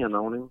the pin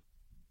on him,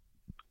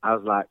 I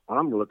was like, well,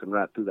 I'm looking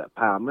right through that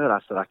palmetto. I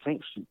said, I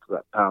can't shoot through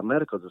that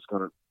palmetto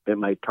because it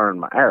may turn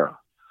my arrow.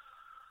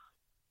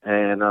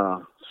 And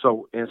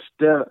so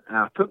instead,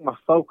 I took my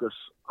focus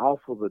off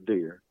of the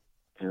deer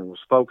and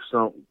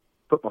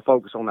put my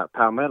focus on that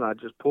palmetto. I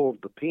just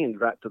pulled the pin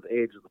right to the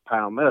edge of the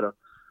palmetto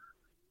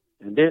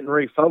and didn't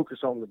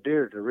refocus on the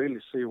deer to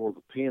really see where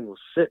the pin was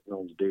sitting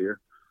on the deer,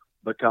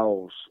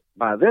 because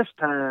by this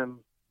time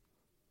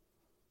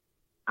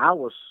I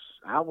was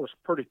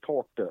pretty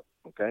torqued up,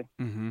 okay?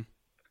 Mm-hmm.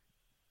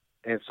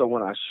 And so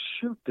when I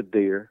shoot the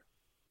deer,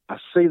 I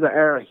see the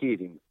arrow hit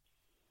him,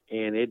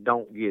 and it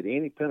don't get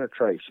any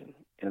penetration.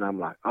 And I'm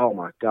like, oh,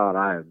 my God,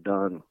 I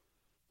have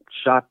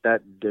shot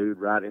that dude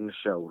right in the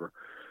shoulder.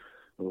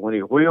 And when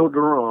he wheeled to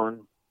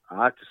run,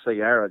 I could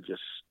see arrow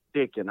just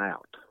sticking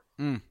out.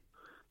 Mm.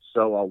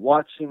 So I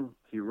watched him.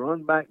 He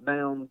run back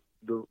down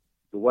the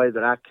way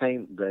that I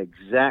came, the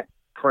exact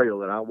trail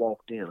that I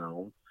walked in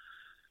on.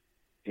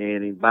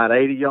 And in about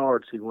 80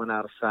 yards, he went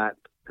out of sight,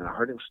 and I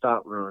heard him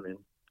stop running,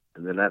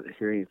 and then I didn't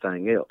hear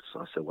anything else. So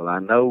I said, well, I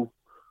know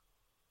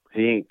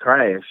he ain't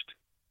crashed,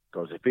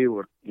 because if he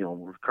would,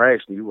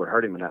 crashed and you would have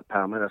heard him in that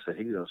palmetto, I said,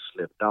 he's going to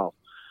slipped off.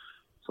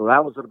 So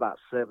that was at about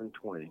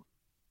 7:20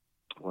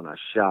 when I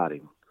shot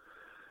him.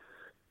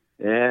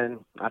 And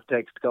I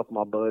texted a couple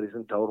of my buddies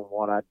and told them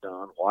what I'd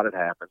done, what had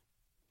happened.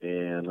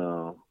 And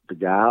the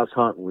guy I was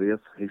hunting with,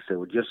 he said,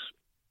 well, just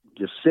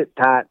sit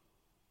tight,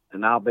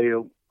 and I'll be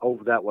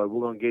over that way.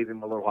 We're going to give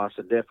him a little while. I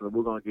said, definitely,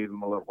 we're going to give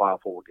him a little while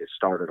before we get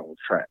started on the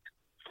track.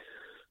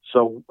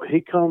 So he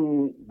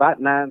come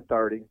about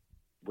 9:30.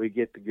 We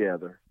get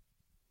together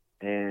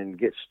and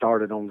get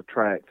started on the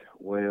track.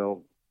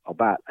 Well,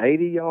 about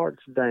 80 yards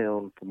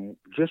down from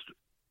just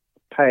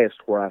past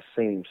where I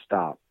seen him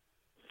stop,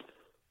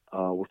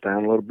 we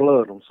found a little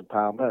blood on some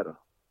palmetto.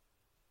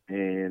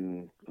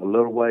 And a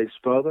little ways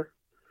further,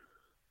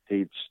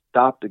 he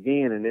stopped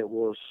again, and it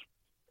was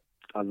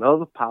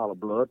another pile of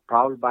blood,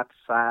 probably about the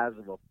size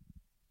of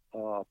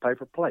a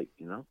paper plate,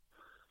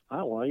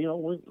 Oh,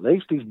 well, at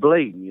least he's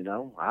bleeding,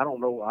 I don't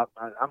know.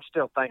 I'm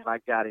still thinking I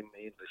got him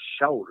in the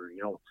shoulder,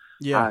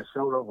 Yeah.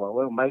 Shoulder.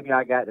 Well, maybe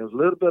there was a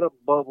little bit of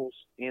bubbles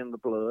in the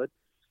blood.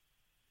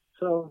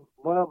 So,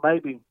 well,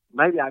 maybe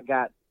I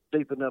got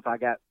deep enough. I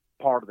got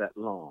part of that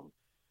lung.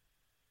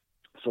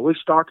 So we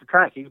start the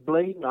track. He's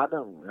bleeding. I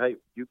don't. Hey,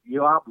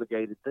 you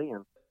obligated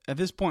then. At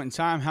this point in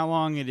time, how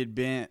long had it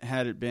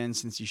been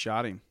since you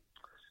shot him?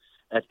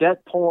 At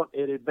that point,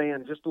 it had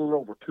been just a little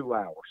over 2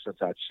 hours since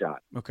I'd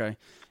shot. Okay.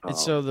 And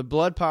so the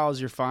blood piles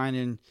you're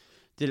finding,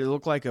 did it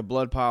look like a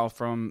blood pile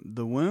from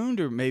the wound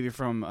or maybe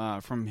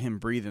from him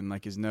breathing,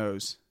 like his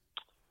nose?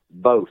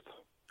 Both.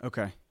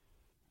 Okay.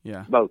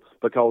 Yeah. Both.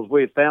 Because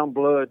we had found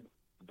blood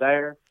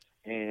there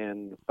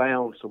and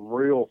found some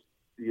real,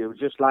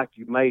 just like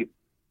you made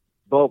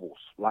bubbles,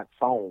 like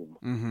foam,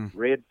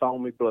 red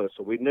foamy blood.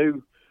 So we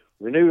knew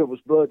there was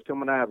blood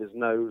coming out of his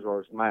nose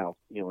or his mouth,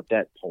 at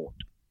that point.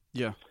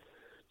 Yeah.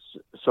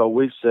 So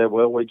we said,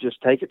 well, we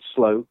just take it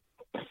slow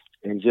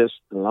and just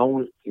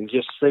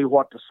see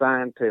what the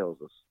sign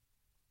tells us.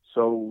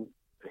 So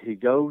he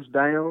goes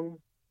down,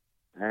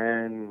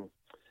 and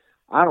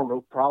I don't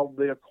know,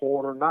 probably a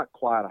quarter, not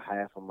quite a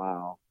half a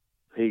mile.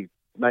 He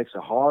makes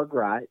a hard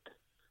right,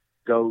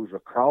 goes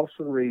across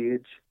the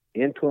ridge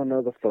into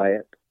another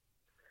flat,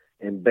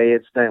 and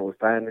beds down. We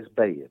find his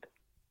bed.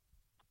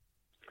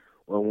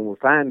 Well, when we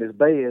find his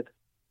bed,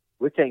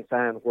 we can't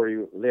find where he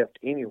left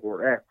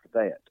anywhere after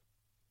that.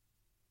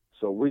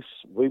 So we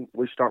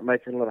start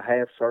making little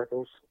half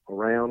circles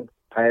around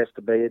past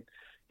the bed.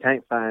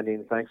 Can't find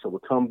anything, so we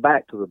come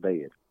back to the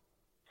bed.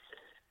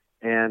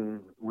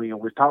 And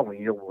we're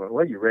talking,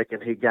 well, you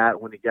reckon when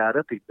he got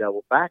up, he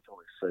doubled back on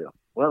himself.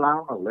 Well, I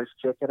don't know. Let's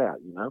check it out,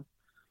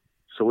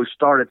 So we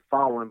started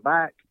following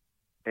back,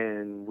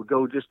 and we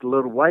go just a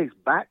little ways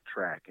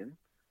backtracking,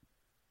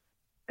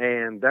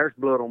 and there's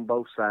blood on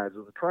both sides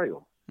of the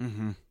trail.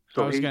 Mm-hmm.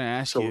 So I was going to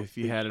ask you if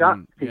you had it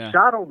on. He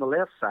shot on the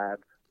left side.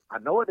 I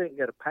know I didn't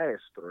get a pass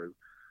through,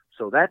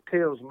 so that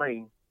tells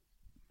me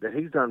that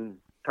he's done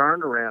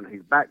turned around and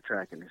he's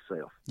backtracking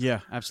himself.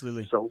 Yeah,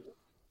 absolutely. So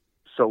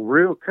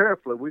real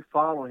carefully, we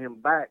follow him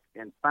back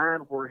and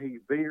find where he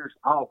veers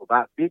off.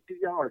 About 50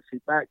 yards, he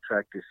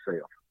backtracked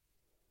himself.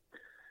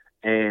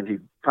 And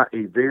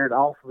he veered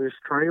off of this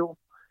trail,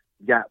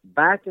 got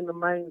back in the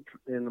main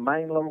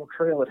little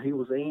trail that he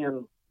was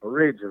in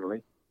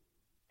originally,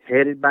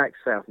 headed back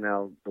south.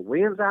 Now, the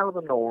wind's out of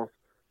the north.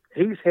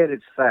 He's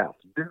headed south,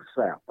 due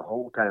south the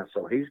whole time.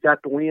 So he's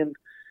got the wind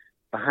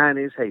behind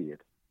his head.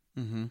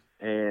 Mm-hmm.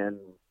 And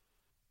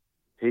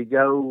he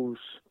goes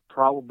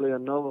probably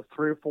another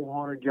 300 or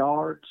 400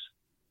 yards,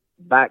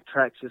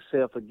 backtracks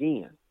himself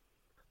again.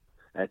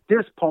 At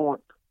this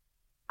point,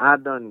 I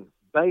had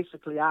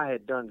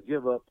done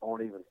give up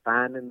on even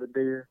finding the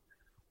deer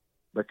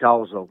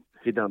because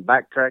he done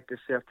backtracked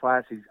himself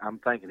twice. I'm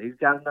thinking he's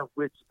got enough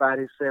wits about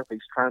himself. He's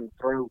trying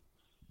to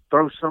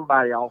throw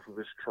somebody off of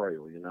his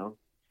trail,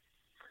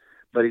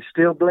 But he's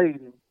still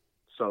bleeding,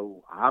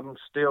 so I'm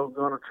still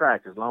going to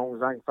track. As long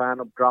as I can find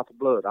a drop of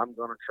blood, I'm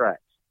going to track.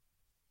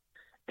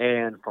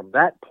 And from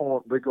that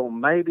point, we go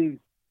maybe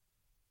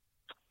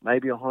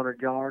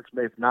 100 yards,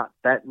 maybe not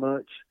that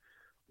much.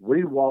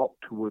 We walk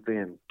to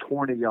within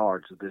 20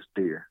 yards of this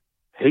deer.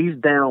 He's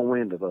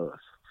downwind of us,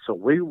 so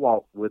we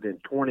walk within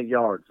 20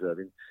 yards of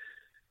him.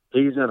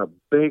 He's in a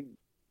big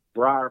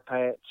briar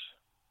patch,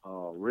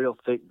 real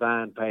thick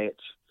vine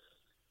patch,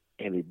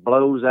 and he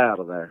blows out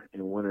of there.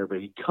 And whenever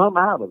he come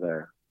out of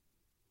there,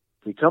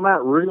 he come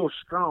out real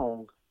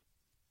strong,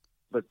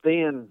 but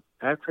then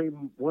after he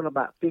went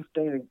about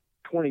 15 and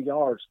 20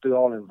 yards through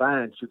all them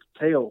vines, you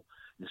could tell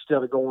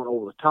instead of going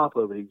over the top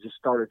of it, he just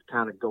started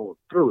kind of going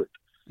through it.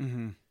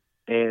 Mm-hmm.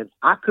 And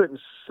I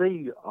couldn't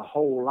see a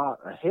whole lot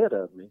ahead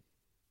of me.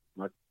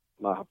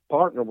 My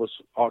partner was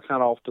all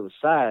kind of off to the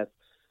side,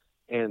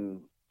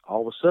 and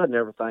all of a sudden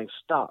everything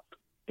stopped.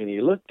 And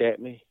he looked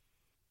at me,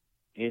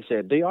 and he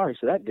said, DR, he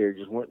said, that deer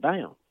just went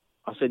down.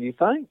 I said, you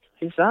think?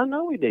 He said, I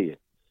know he did.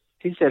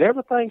 He said,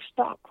 everything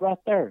stopped right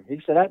there.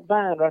 He said, that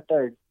vine right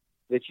there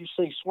that you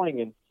see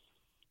swinging,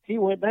 he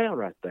went down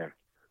right there.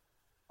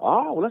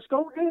 Oh, well, let's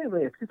go get him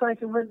then, if you think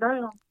he went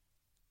down.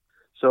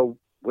 So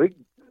we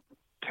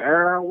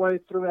tear our way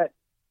through that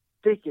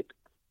thicket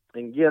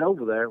and get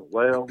over there.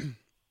 Well,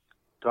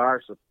 to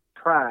our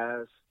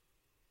surprise,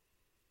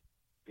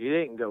 he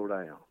didn't go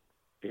down.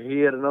 He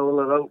had another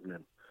little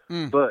opening.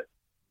 But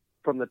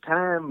from the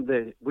time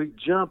that we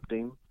jumped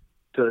him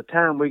to the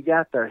time we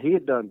got there, he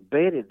had done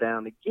bedded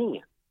down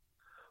again.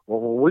 Well,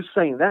 when we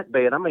seen that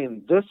bed,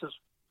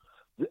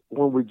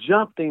 when we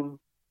jumped him,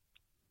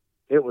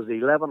 it was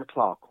 11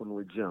 o'clock when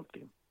we jumped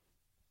him.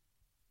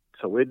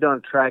 So we'd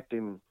done tracked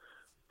him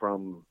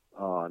from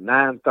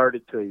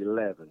 9:30 to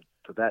 11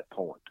 to that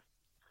point.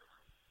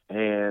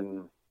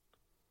 And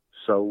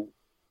so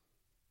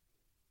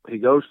he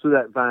goes through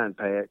that vine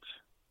patch,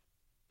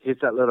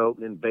 hits that little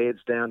opening, beds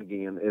down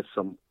again. It's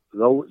an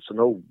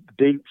old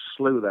deep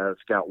slough there.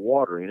 It's got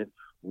water in it.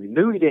 We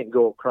knew he didn't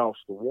go across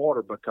the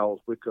water because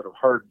we could have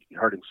heard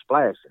him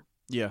splashing.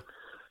 Yeah.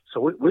 So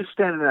we're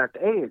standing there at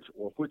the edge.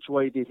 Well, which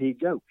way did he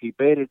go? He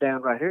bedded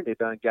down right here, and they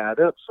done got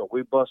up. So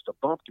we bumped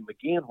him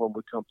again when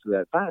we come to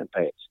that vine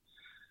patch.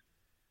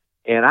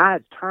 And I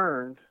had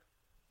turned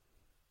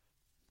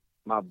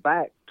my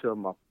back to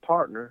my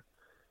partner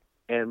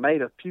and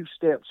made a few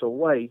steps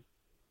away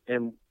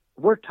and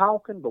we're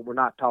talking, but we're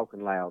not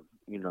talking loud,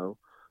 you know.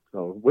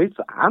 So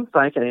I'm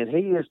thinking, and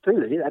he is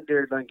too, that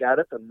deer done got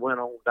up and went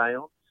on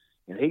down,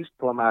 and he's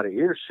plumb out of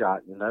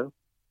earshot, you know.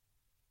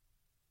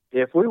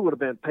 If we would have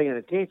been paying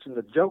attention,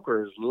 the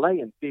joker is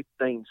laying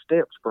 15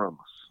 steps from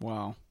us.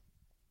 Wow.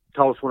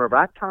 Because whenever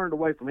I turned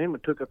away from him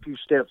and took a few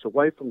steps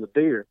away from the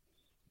deer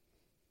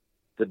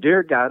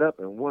got up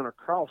and went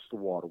across the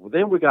water. Well,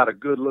 then we got a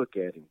good look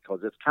at him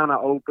because it's kind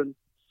of open.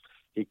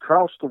 He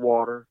crossed the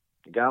water,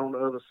 got on the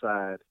other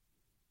side,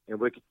 and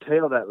we could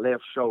tell that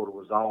left shoulder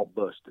was all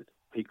busted.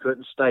 He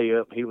couldn't stay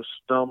up. He was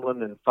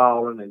stumbling and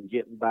falling and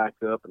getting back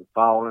up and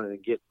falling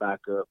and getting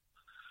back up.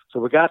 So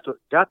we got to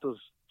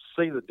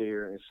see the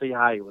deer and see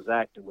how he was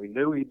acting. We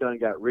knew he done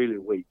got really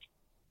weak.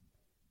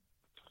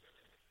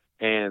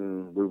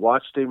 And we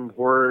watched him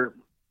where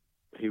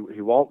he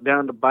walked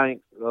down the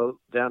bank,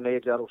 down the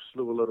edge of the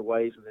slough a little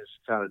ways, and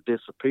just kind of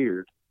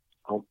disappeared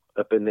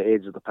up in the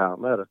edge of the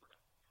palmetto.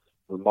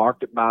 We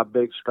marked it by a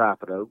big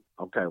striped oak.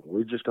 Okay, well,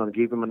 we're just going to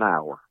give him an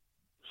hour.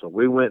 So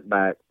we went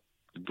back,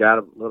 got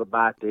a little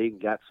bite to eat,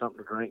 and got something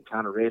to drink,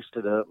 kind of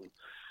rested up, and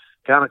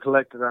kind of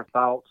collected our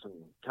thoughts and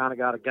kind of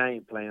got a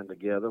game plan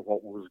together,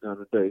 what we was going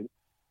to do.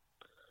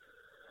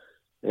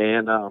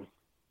 And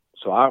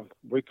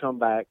we come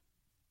back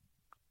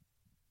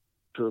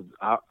to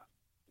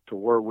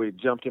where we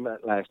jumped him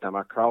at last time.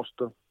 I crossed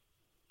the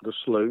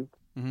slough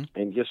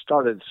and just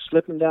started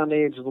slipping down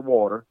the edge of the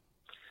water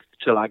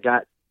till I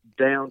got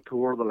down to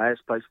where the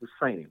last place we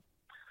seen him.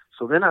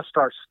 So then I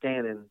start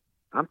scanning.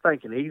 I'm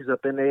thinking he's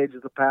up in the edge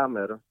of the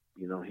palmetto.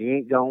 You know, he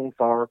ain't gone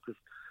far because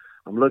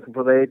I'm looking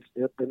for the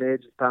edge, up in the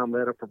edge of the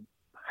palmetto for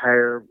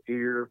hair,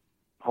 ear,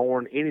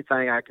 horn,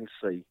 anything I can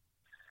see.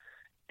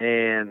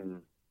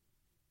 And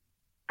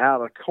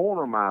out of the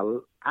corner of my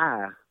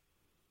eye,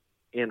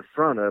 in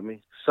front of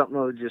me, something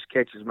that just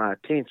catches my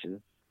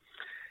attention,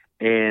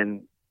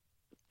 and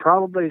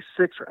probably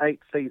 6 or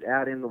 8 feet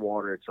out in the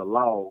water, it's a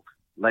log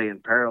laying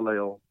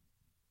parallel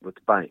with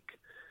the bank.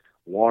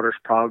 Water's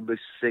probably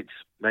 6,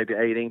 maybe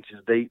 8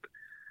 inches deep,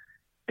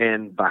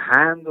 and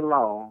behind the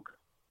log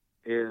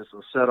is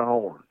a set of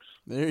horns.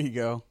 There you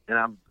go.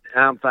 And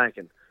I'm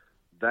thinking,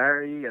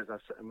 there he is.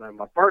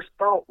 My first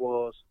thought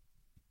was,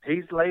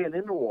 he's laying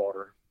in the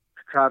water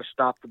to try to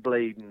stop the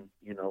bleeding,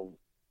 you know.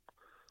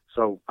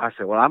 So I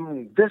said, well,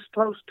 I'm this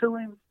close to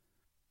him.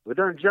 We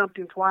done jumped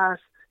him twice.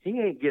 He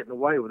ain't getting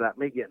away without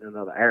me getting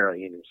another arrow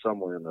in him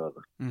somewhere or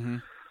another. Mm-hmm.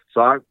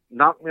 So I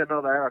knocked me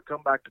another arrow,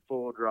 come back to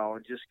full draw,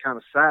 and just kind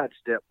of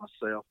sidestep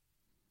myself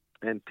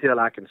until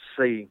I can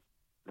see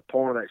the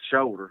point of that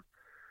shoulder.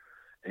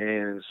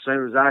 And as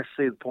soon as I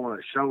see the point of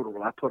that shoulder,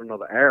 well, I put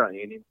another arrow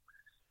in him,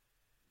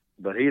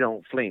 but he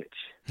don't flinch.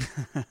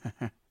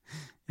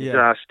 Yeah. So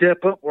I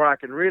step up where I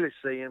can really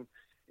see him,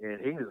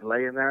 and he was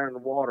laying there in the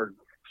water,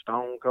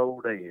 stone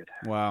cold dead.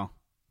 Wow.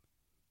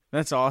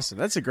 That's awesome.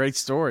 That's a great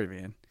story,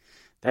 man.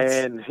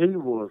 And he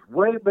was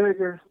way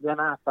bigger than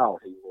I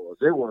thought he was.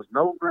 There was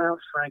no ground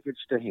shrinkage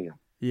to him.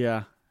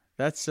 Yeah.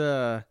 That's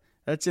an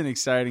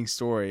exciting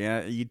story.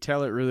 You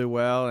tell it really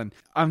well. And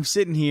I'm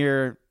sitting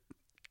here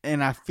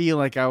and I feel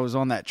like I was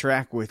on that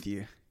track with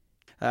you.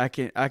 I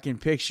can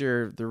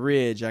picture the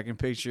ridge. I can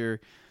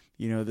picture,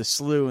 the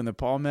slough and the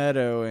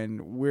palmetto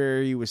and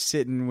where he was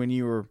sitting when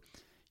you were,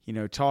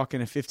 talking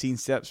to 15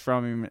 steps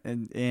from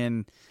him.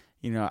 And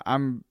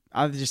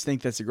I just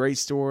think that's a great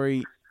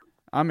story.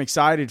 I'm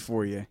excited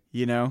for you,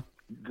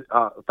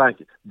 Thank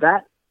you.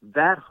 That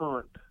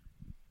hunt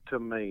to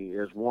me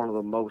is one of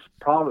the most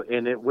probably,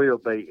 and it will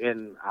be.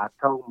 And I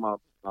told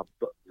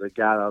the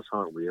guy I was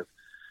hunting with,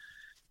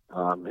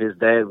 his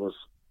dad was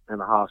in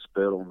the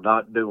hospital,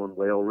 not doing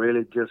well,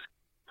 really just,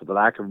 for the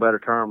lack of a better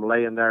term,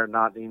 laying there,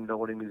 not even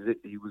knowing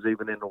he was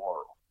even in the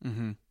world.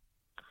 Mm-hmm.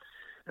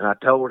 And I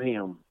told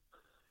him,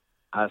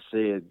 I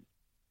said,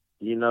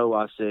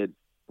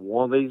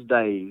 one of these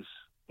days,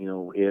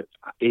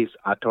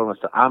 I told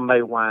him, I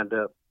may wind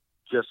up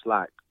just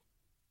like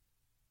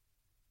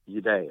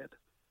your dad.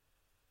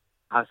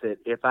 I said,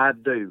 if I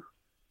do,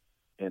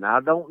 and I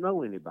don't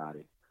know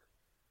anybody,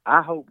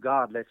 I hope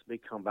God lets me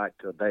come back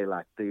to a day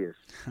like this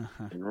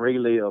and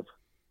relive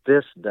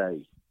this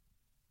day,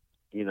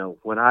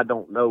 when I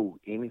don't know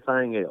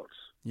anything else.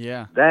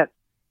 Yeah. That's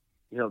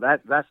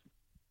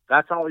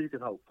all you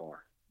can hope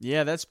for.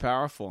 Yeah, that's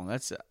powerful.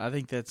 I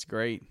think that's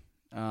great.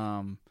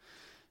 I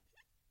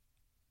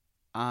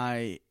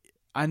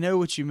know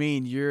what you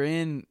mean. You're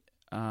in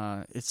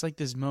it's like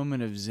this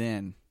moment of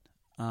zen.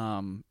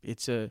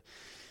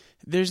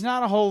 There's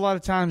not a whole lot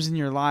of times in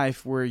your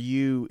life where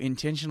you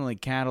intentionally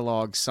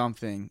catalog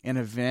something, an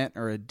event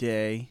or a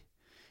day,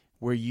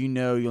 where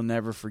you'll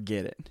never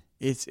forget it.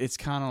 It's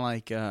kind of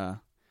like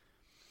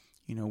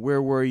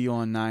where were you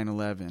on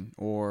 9/11,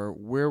 or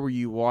where were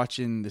you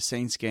watching the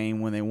Saints game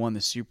when they won the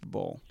Super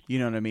Bowl? You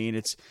know what I mean?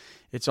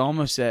 It's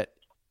almost at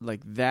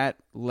like that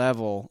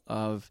level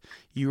of,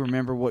 you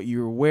remember what you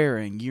were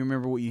wearing, you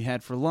remember what you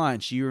had for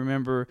lunch, you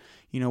remember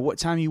what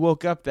time you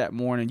woke up that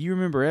morning, you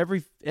remember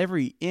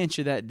every inch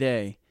of that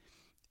day.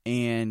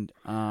 And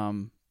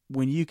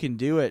when you can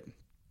do it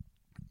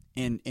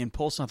and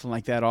pull something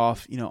like that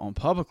off, on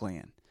public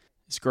land.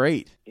 It's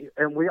great.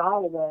 And we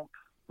all want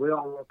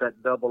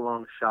that double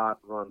lung shot,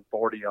 run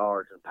 40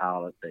 yards and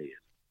pile it dead.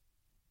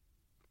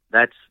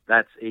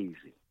 That's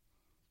easy.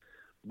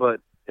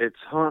 But it's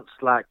hunts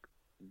like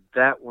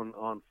that one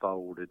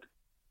unfolded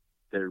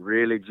that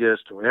really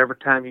just, every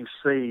time you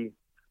see,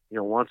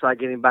 once I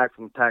get him back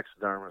from the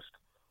taxidermist,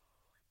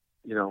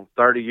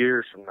 30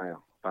 years from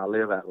now, if I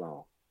live that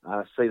long,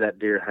 I see that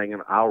deer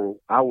hanging, I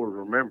will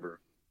remember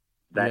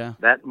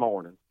that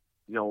morning,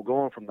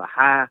 going from the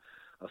high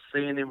of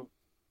seeing him,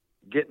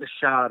 getting a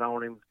shot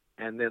on him,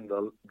 and then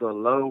the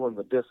low and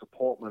the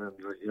disappointment,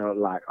 and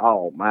like,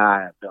 oh my,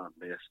 I have done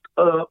messed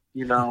up,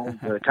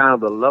 the kind of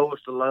the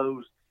lowest of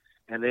lows,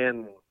 and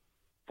then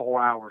 4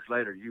 hours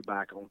later, you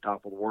back on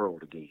top of the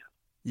world again.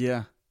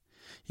 Yeah.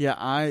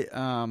 I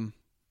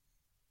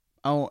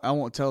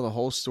won't tell the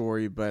whole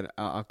story, but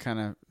I'll kind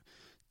of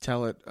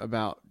tell it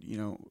about,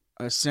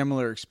 a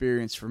similar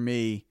experience for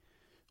me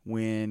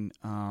when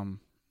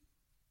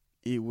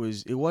it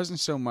wasn't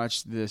so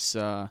much this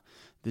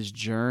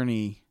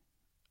journey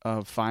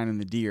of finding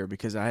the deer,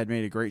 because I had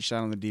made a great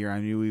shot on the deer.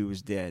 I knew he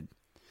was dead.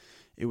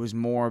 It was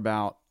more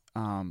about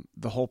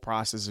the whole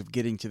process of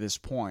getting to this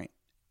point.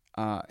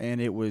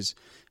 And it was,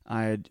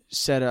 I had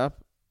set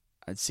up,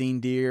 I'd seen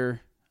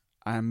deer,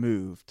 I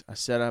moved. I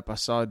set up, I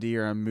saw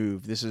deer, I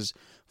moved. This is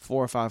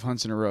 4 or 5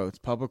 hunts in a row. It's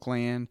public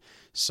land,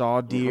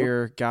 saw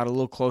deer, got a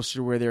little closer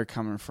to where they're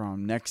coming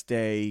from. Next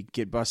day,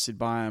 get busted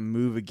by them,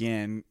 move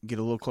again, get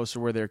a little closer to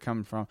where they're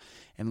coming from.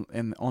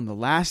 And on the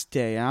last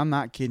day, I'm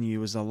not kidding you,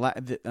 it was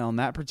on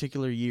that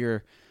particular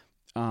year,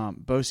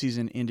 bow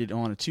season ended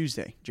on a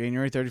Tuesday.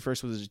 January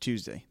 31st was a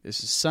Tuesday.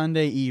 This is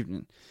Sunday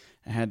evening.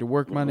 I had to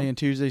work Monday and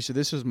Tuesday, so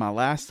this was my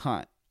last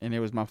hunt. And it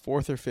was my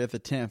 4th or 5th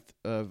attempt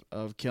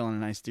of killing a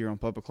nice deer on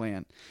public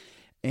land.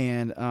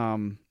 And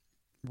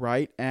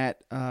right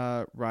at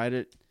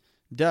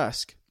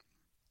dusk,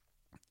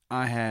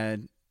 I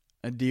had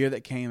a deer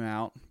that came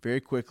out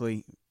very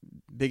quickly.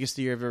 Biggest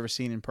deer I've ever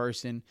seen in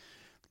person.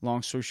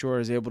 Long story short, I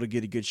was able to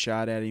get a good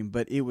shot at him.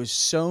 But it was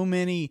so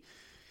many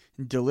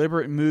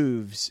deliberate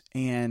moves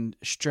and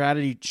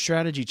strategy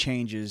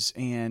changes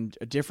and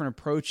different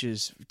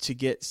approaches to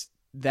get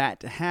that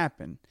to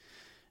happen,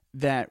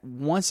 that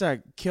once I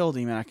killed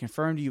him and I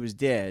confirmed he was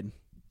dead,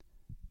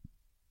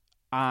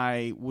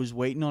 I was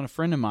waiting on a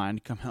friend of mine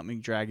to come help me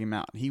drag him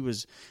out. He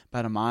was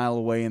about a mile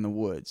away in the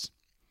woods.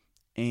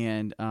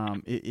 And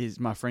it is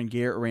my friend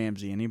Garrett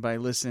Ramsey. Anybody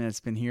listening that's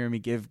been hearing me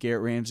give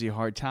Garrett Ramsey a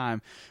hard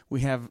time,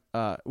 we haven't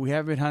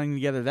been hunting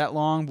together that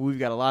long, but we've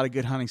got a lot of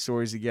good hunting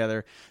stories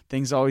together.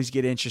 Things always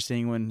get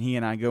interesting when he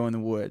and I go in the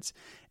woods.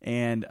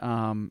 And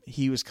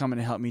he was coming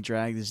to help me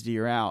drag this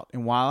deer out.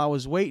 And while I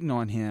was waiting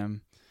on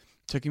him,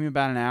 took him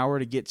about an hour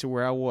to get to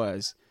where I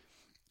was.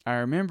 I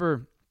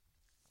remember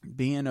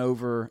being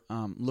over,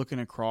 looking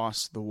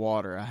across the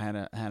water. I had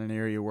an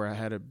area where I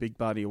had a big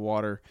body of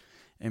water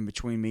in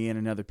between me and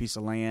another piece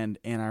of land,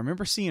 and I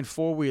remember seeing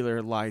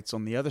 4-wheeler lights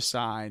on the other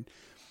side,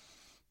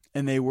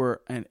 and they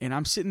were, and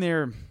I'm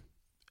sitting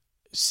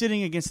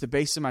against the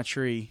base of my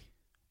tree,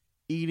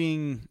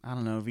 eating, I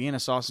don't know,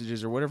 Vienna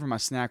sausages or whatever my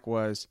snack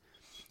was,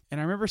 and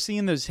I remember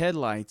seeing those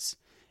headlights,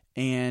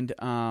 and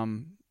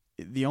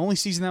the only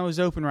season that was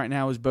open right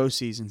now was bow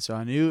season, so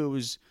I knew it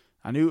was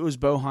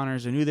bow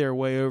hunters. I knew they were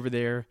way over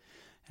there.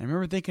 And I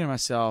remember thinking to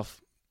myself,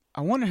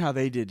 I wonder how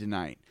they did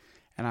tonight.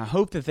 And I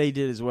hope that they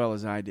did as well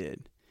as I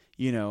did.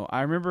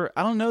 I remember,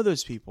 I don't know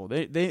those people.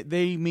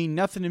 They mean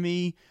nothing to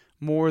me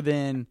more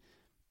than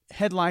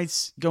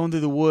headlights going through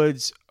the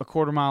woods a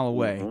quarter mile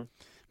away. Mm-hmm.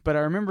 But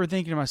I remember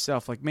thinking to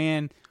myself, like,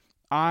 man,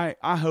 I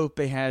hope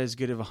they had as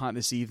good of a hunt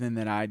this evening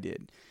that I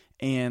did.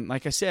 And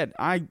like I said,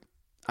 I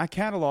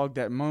cataloged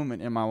that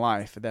moment in my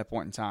life at that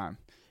point in time.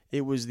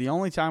 It was the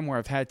only time where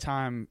I've had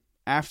time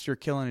after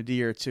killing a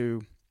deer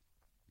to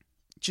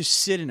just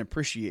sit and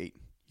appreciate.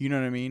 You know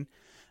what I mean?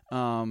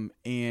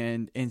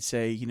 And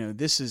say,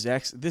 this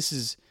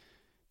is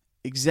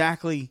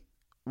exactly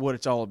what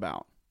it's all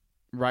about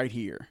right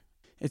here.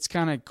 It's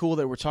kind of cool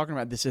that we're talking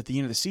about this at the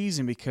end of the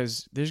season,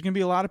 because there's going to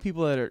be a lot of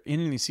people that are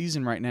ending the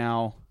season right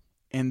now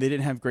and they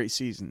didn't have great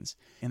seasons.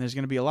 And there's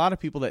going to be a lot of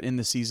people that end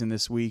the season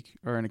this week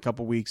or in a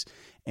couple weeks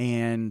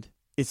and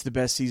it's the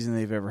best season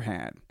they've ever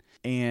had.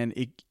 And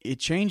it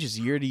changes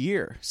year to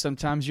year.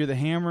 Sometimes you're the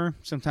hammer,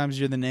 sometimes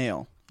you're the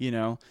nail,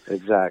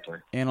 Exactly.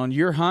 And on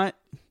your hunt,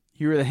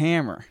 you were the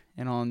hammer.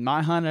 And on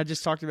my hunt I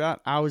just talked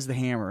about, I was the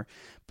hammer.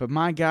 But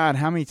my God,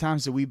 how many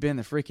times have we been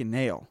the freaking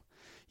nail?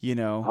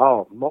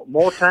 Oh,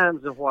 more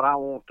times than what I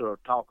want to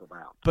talk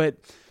about. But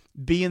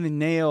being the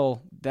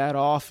nail that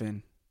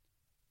often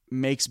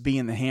makes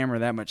being the hammer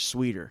that much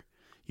sweeter,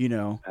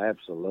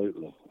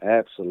 Absolutely.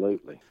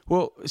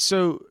 Well,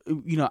 so,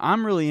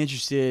 I'm really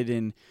interested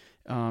in,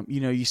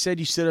 you said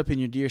you stood up in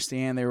your deer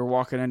stand. They were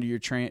walking under your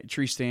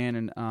tree stand,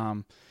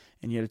 and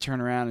you had to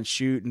turn around and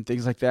shoot and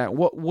things like that.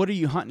 What are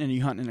you hunting? Are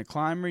you hunting in a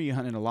climber? Are you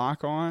hunting in a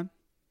lock-on?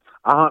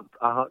 I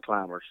hunt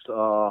climbers.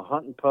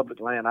 Hunting public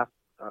land,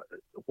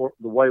 the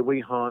way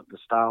we hunt, the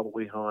style that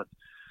we hunt,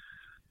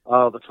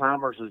 The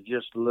climbers is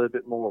just a little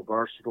bit more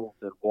versatile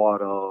than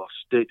what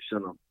sticks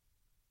and a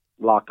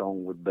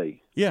lock-on would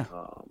be. Yeah.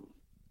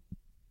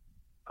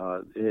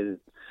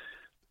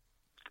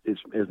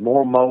 It's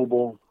more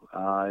mobile.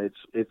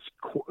 It's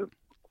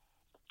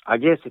I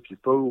guess if you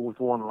fool with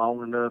one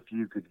long enough,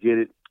 you could get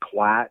it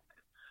quiet.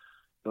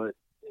 But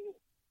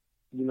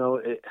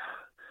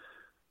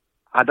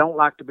I don't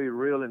like to be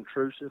real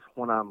intrusive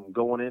when I'm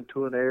going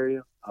into an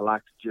area. I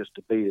like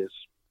to be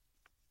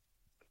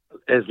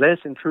as less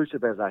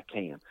intrusive as I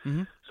can.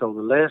 Mm-hmm. So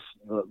the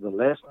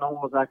less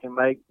noise I can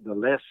make, the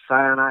less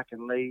sign I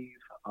can leave.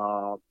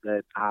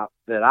 That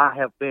I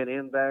have been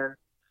in there,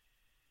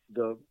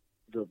 the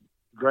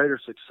greater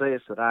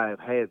success that I have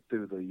had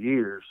through the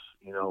years,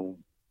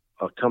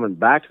 coming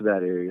back to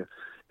that area,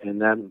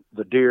 and then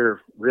the deer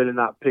really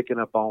not picking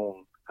up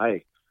on,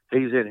 hey,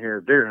 he's in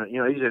here deer hunting,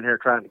 he's in here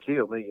trying to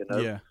kill me,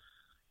 Yeah.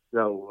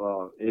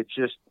 So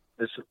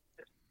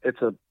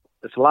it's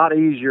a lot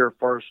easier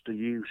for us to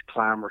use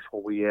climbers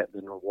where we at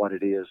than what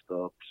it is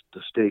the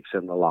sticks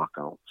and the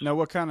lock-ons. Now,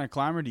 what kind of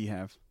climber do you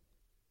have?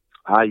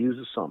 I use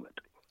a Summit.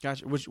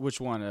 Gotcha.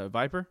 Which one? A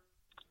Viper?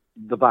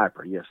 The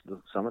Viper, yes,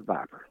 the Summit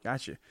Viper.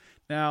 Gotcha.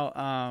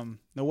 Now,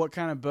 what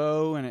kind of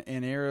bow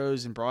and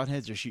arrows and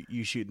broadheads are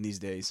you shooting these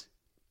days?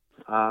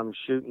 I'm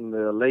shooting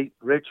the Elite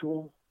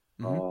Ritual.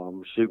 Mm-hmm.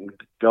 I'm shooting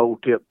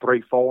gold tip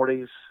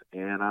 340s,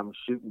 and I'm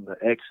shooting the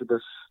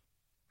Exodus,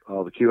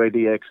 the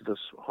QAD Exodus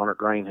 100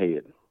 grain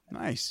head.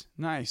 Nice.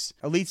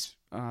 Elite's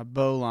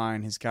bow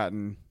line has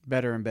gotten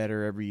better and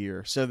better every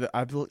year. So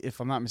if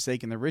I'm not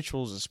mistaken, the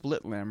Ritual is a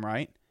split limb,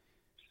 right?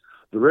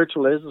 The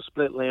Ritual is a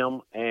split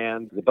limb,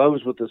 and the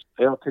bows with this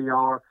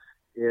LTR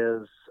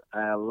is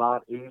a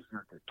lot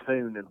easier to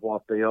tune than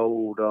what the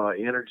old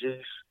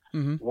Energies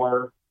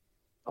were.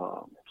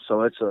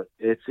 So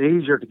it's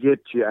easier to get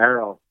your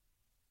arrow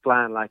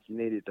flying like you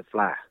need it to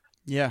fly.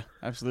 Yeah,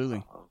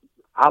 absolutely.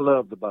 I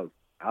love the bow.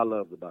 I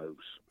love the bows.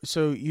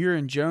 So you're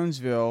in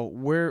Jonesville.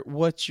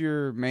 What's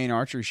your main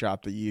archery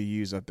shop that you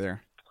use up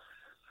there?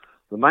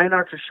 The main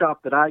archery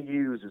shop that I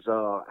use is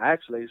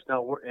actually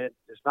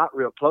it's not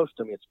real close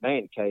to me. It's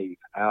Man Cave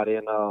out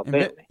in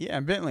Bentley.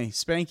 In Bentley,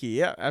 Spanky.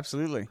 Yeah,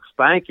 absolutely.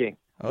 Spanky.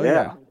 Oh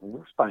yeah,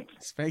 Spanky.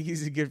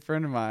 Spanky's a good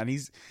friend of mine.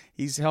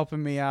 He's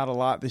helping me out a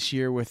lot this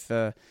year with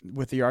the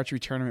archery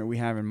tournament we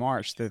have in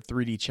March, the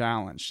 3D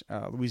Challenge,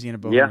 Louisiana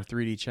Bowhunter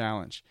 3D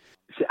Challenge.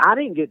 See, I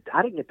didn't get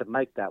to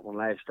make that one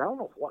last year. I don't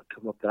know what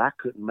come up that I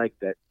couldn't make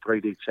that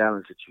 3D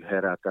challenge that you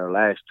had out there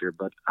last year,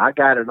 but I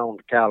got it on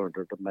the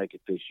calendar to make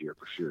it this year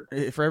for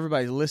sure. For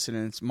everybody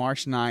listening, it's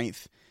March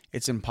 9th.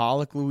 It's in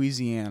Pollock,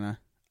 Louisiana,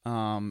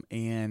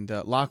 and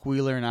Locke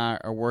Wheeler and I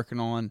are working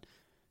on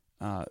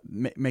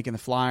making the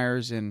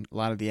flyers and a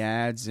lot of the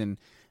ads and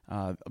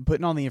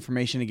putting all the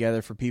information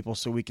together for people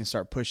so we can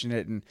start pushing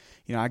it. And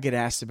I get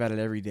asked about it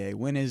every day.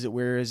 When is it?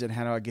 Where is it?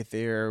 How do I get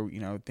there?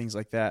 Things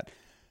like that.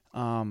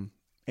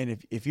 And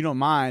if you don't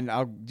mind,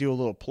 I'll do a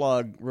little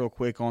plug real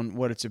quick on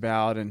what it's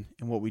about and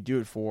what we do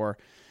it for.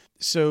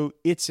 So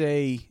it's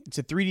a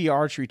 3D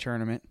archery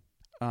tournament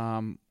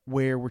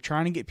where we're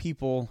trying to get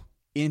people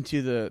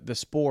into the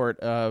sport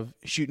of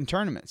shooting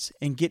tournaments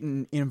and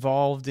getting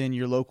involved in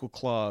your local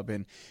club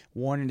and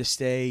wanting to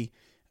stay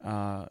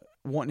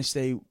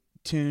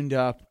tuned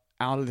up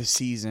out of the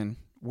season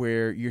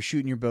where you're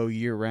shooting your bow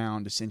year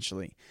round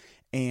essentially.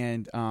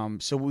 And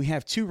so we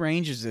have 2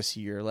 ranges this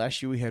year.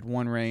 Last year we had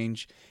 1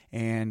 range,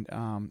 and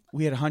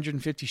we had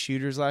 150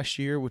 shooters last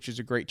year, which is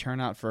a great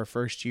turnout for our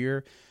first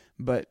year.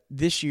 But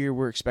this year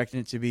we're expecting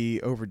it to be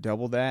over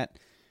double that.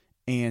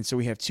 And so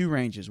we have 2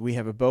 ranges. We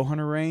have a bow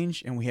hunter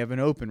range, and we have an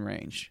open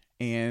range.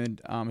 And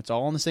it's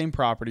all on the same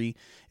property.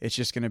 It's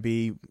just going to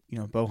be,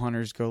 bow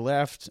hunters go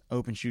left,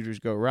 open shooters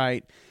go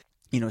right.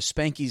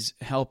 Spanky's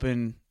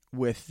helping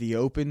with the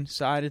open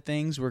side of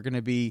things. We're going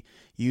to be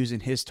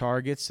using his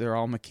targets. They're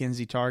all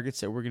McKenzie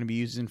targets that we're going to be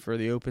using for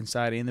the open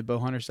side and the bow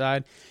hunter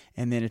side.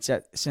 And then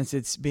since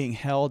it's being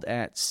held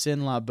at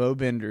Sinla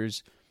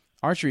Bowbenders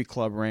Archery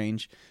Club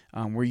range,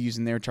 we're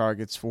using their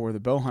targets for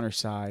the bow hunter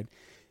side.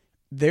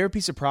 Their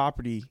piece of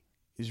property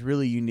is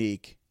really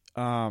unique.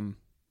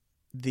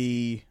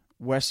 The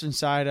western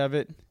side of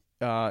it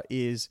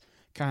is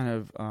kind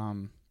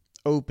of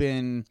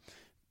open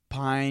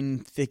pine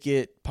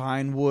thicket,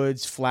 pine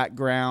woods, flat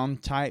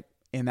ground type,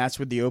 and that's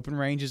where the open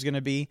range is going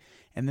to be.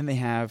 And then they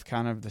have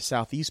kind of the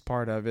southeast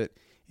part of it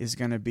is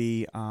going to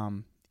be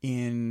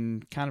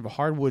in kind of a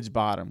hardwoods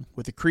bottom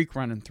with a creek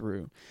running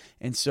through.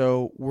 And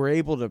so we're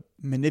able to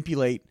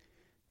manipulate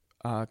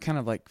kind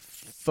of like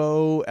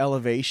faux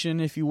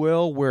elevation, if you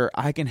will, where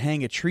I can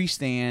hang a tree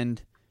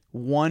stand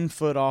 1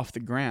 foot off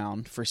the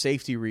ground for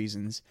safety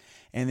reasons,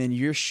 and then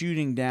you're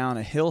shooting down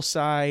a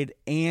hillside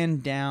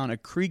and down a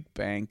creek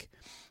bank,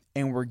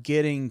 and we're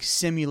getting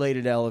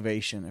simulated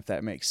elevation, if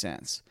that makes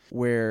sense,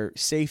 where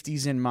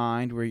safety's in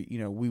mind, where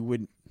we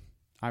would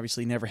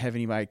obviously never have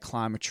anybody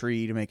climb a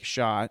tree to make a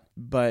shot,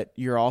 but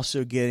you're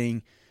also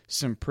getting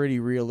some pretty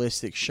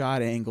realistic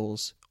shot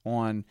angles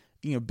on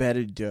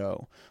bedded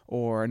doe.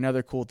 Or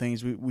another cool thing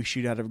is we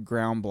shoot out of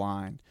ground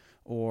blind,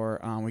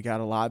 or we got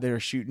a lot that are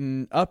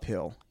shooting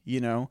uphill,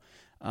 So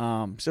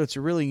it's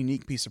a really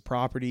unique piece of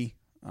property.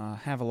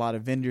 Have a lot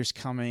of vendors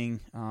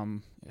coming.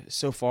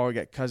 So far, we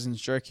got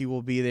Cousins Jerky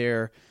will be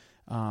there.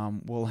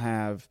 We'll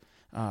have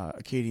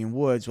Acadian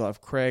Woods. We'll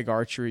have Craig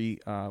Archery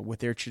with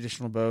their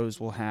traditional bows.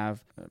 We'll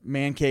have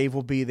Man Cave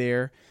will be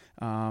there.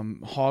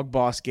 Hog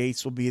Boss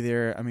Gates will be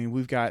there. I mean,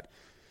 we've got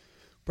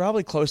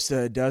probably close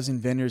to a dozen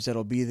vendors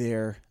that'll be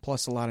there,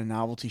 plus a lot of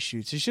novelty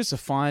shoots. It's just a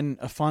fun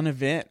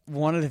event.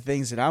 One of the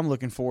things that I'm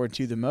looking forward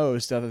to the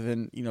most, other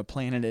than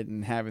planning it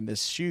and having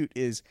this shoot,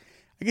 is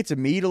I get to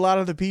meet a lot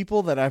of the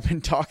people that I've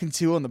been talking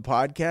to on the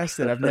podcast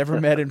that I've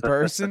never met in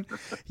person.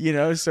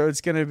 So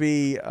it's gonna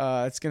be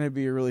a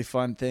really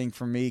fun thing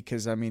for me,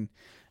 because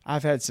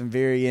I've had some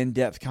very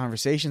in-depth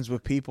conversations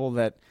with people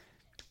that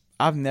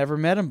I've never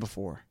met them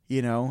before.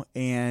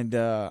 And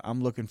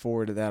I'm looking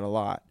forward to that a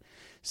lot.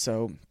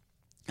 So.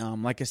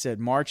 Like I said,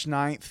 March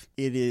 9th,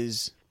 it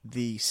is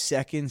the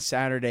second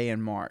Saturday in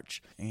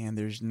March, and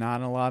there's not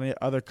a lot of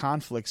other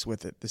conflicts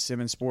with it. The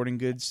Simmons Sporting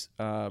Goods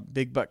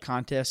Big Buck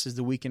Contest is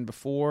the weekend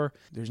before.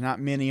 There's not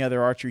many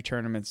other archery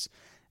tournaments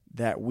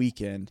that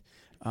weekend.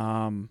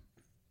 And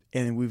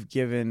we've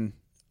given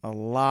a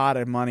lot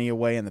of money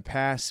away in the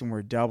past, and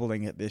we're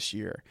doubling it this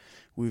year.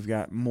 We've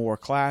got more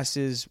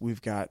classes.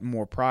 We've got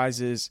more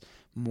prizes,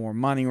 more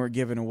money we're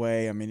giving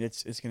away.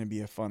 It's going to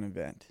be a fun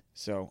event.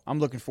 So I'm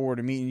looking forward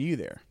to meeting you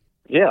there.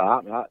 Yeah,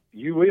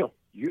 you will.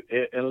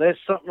 Unless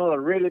something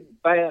really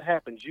bad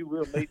happens, you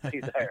will meet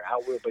me there. I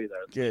will be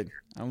there. Good.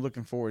 I'm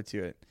looking forward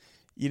to it.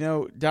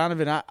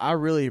 Donovan, I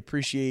really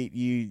appreciate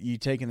you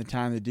taking the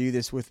time to do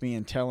this with me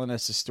and telling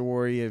us the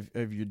story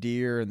of your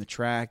deer and the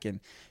track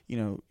and,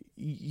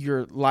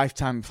 your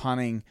lifetime of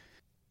hunting.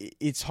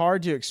 It's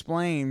hard to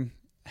explain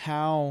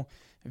how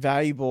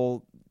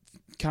valuable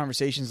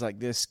conversations like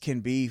this can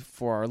be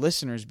for our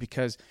listeners,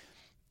 because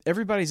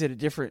everybody's at a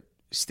different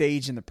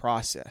stage in the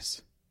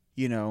process.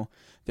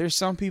 There's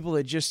some people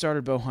that just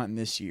started bow hunting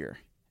this year,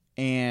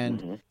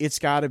 and it has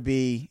got to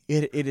be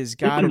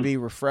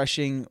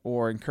refreshing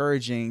or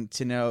encouraging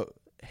to know,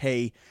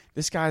 hey,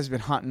 this guy's been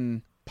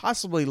hunting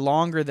possibly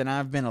longer than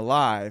I've been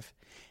alive,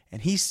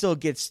 and he still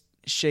gets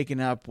shaken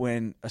up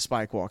when a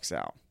spike walks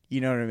out. You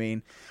know what I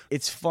mean?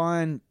 It's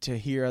fun to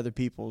hear other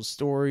people's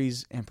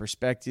stories and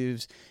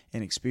perspectives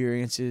and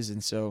experiences.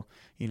 And so,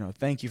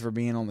 thank you for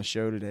being on the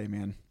show today,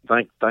 man.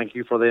 Thank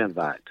you for the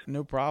invite.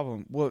 No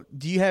problem. Well,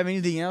 do you have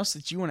anything else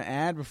that you want to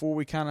add before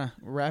we kind of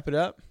wrap it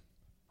up?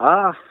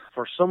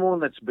 For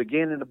someone that's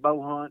beginning to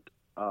bow hunt,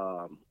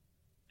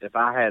 if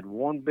I had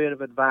one bit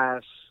of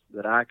advice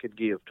that I could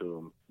give to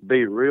them,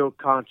 be real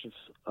conscious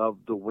of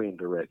the wind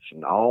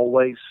direction.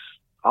 Always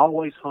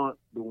hunt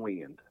the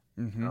wind.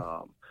 Mm-hmm.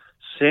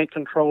 Scent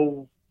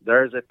control,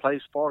 there's a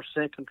place for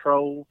scent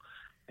control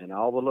and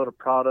all the little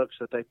products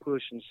that they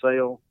push and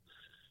sell.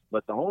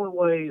 But the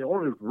only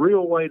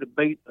real way to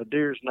beat a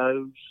deer's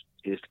nose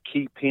is to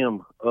keep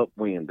him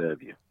upwind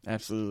of you.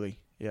 Absolutely.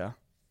 Yeah.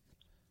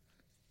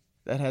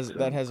 That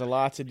has a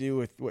lot to do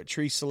with what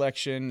tree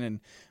selection and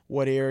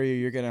what area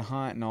you're going to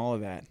hunt and all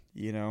of that,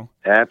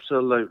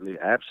 Absolutely.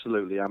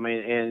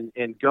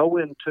 And go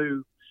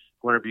into,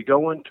 whenever you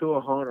go into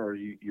a hunt or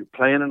you're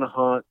planning a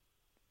hunt,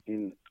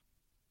 and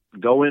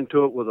go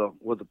into it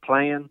with a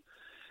plan,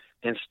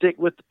 and stick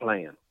with the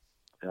plan.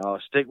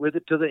 Stick with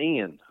it to the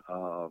end,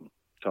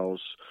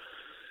 because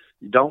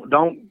you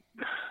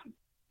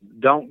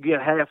don't get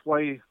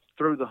halfway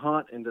through the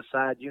hunt and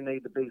decide you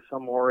need to be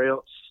somewhere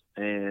else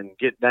and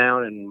get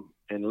down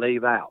and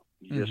leave out.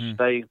 You just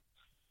stay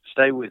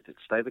with it,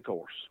 stay the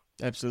course.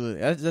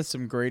 Absolutely, that's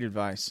some great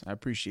advice. I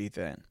appreciate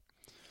that.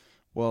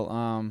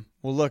 Well,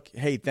 look,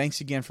 hey,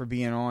 thanks again for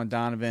being on,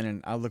 Donovan,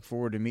 and I look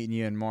forward to meeting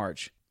you in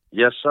March.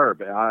 Yes, sir.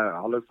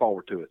 I look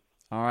forward to it.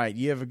 All right.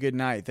 You have a good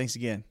night. Thanks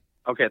again.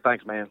 Okay.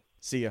 Thanks, man.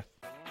 See ya.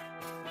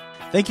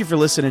 Thank you for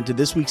listening to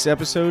this week's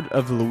episode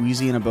of the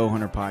Louisiana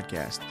Bowhunter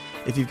Podcast.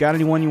 If you've got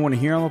anyone you want to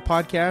hear on the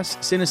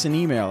podcast, send us an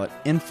email at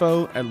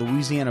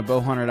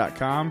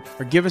info@louisianabowhunter.com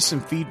or give us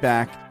some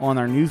feedback on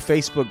our new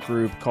Facebook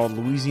group called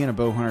Louisiana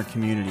Bowhunter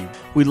Community.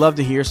 We'd love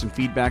to hear some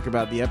feedback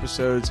about the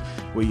episodes,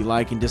 what you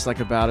like and dislike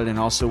about it, and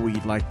also what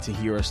you'd like to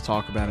hear us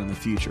talk about in the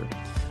future.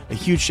 A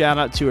huge shout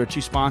out to our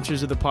two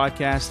sponsors of the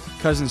podcast,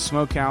 Cousins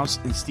Smokehouse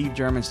and Steve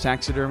German's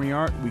Taxidermy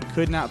Art. We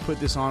could not put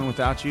this on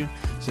without you,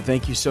 so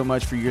thank you so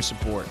much for your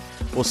support.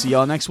 We'll see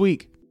y'all next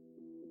week.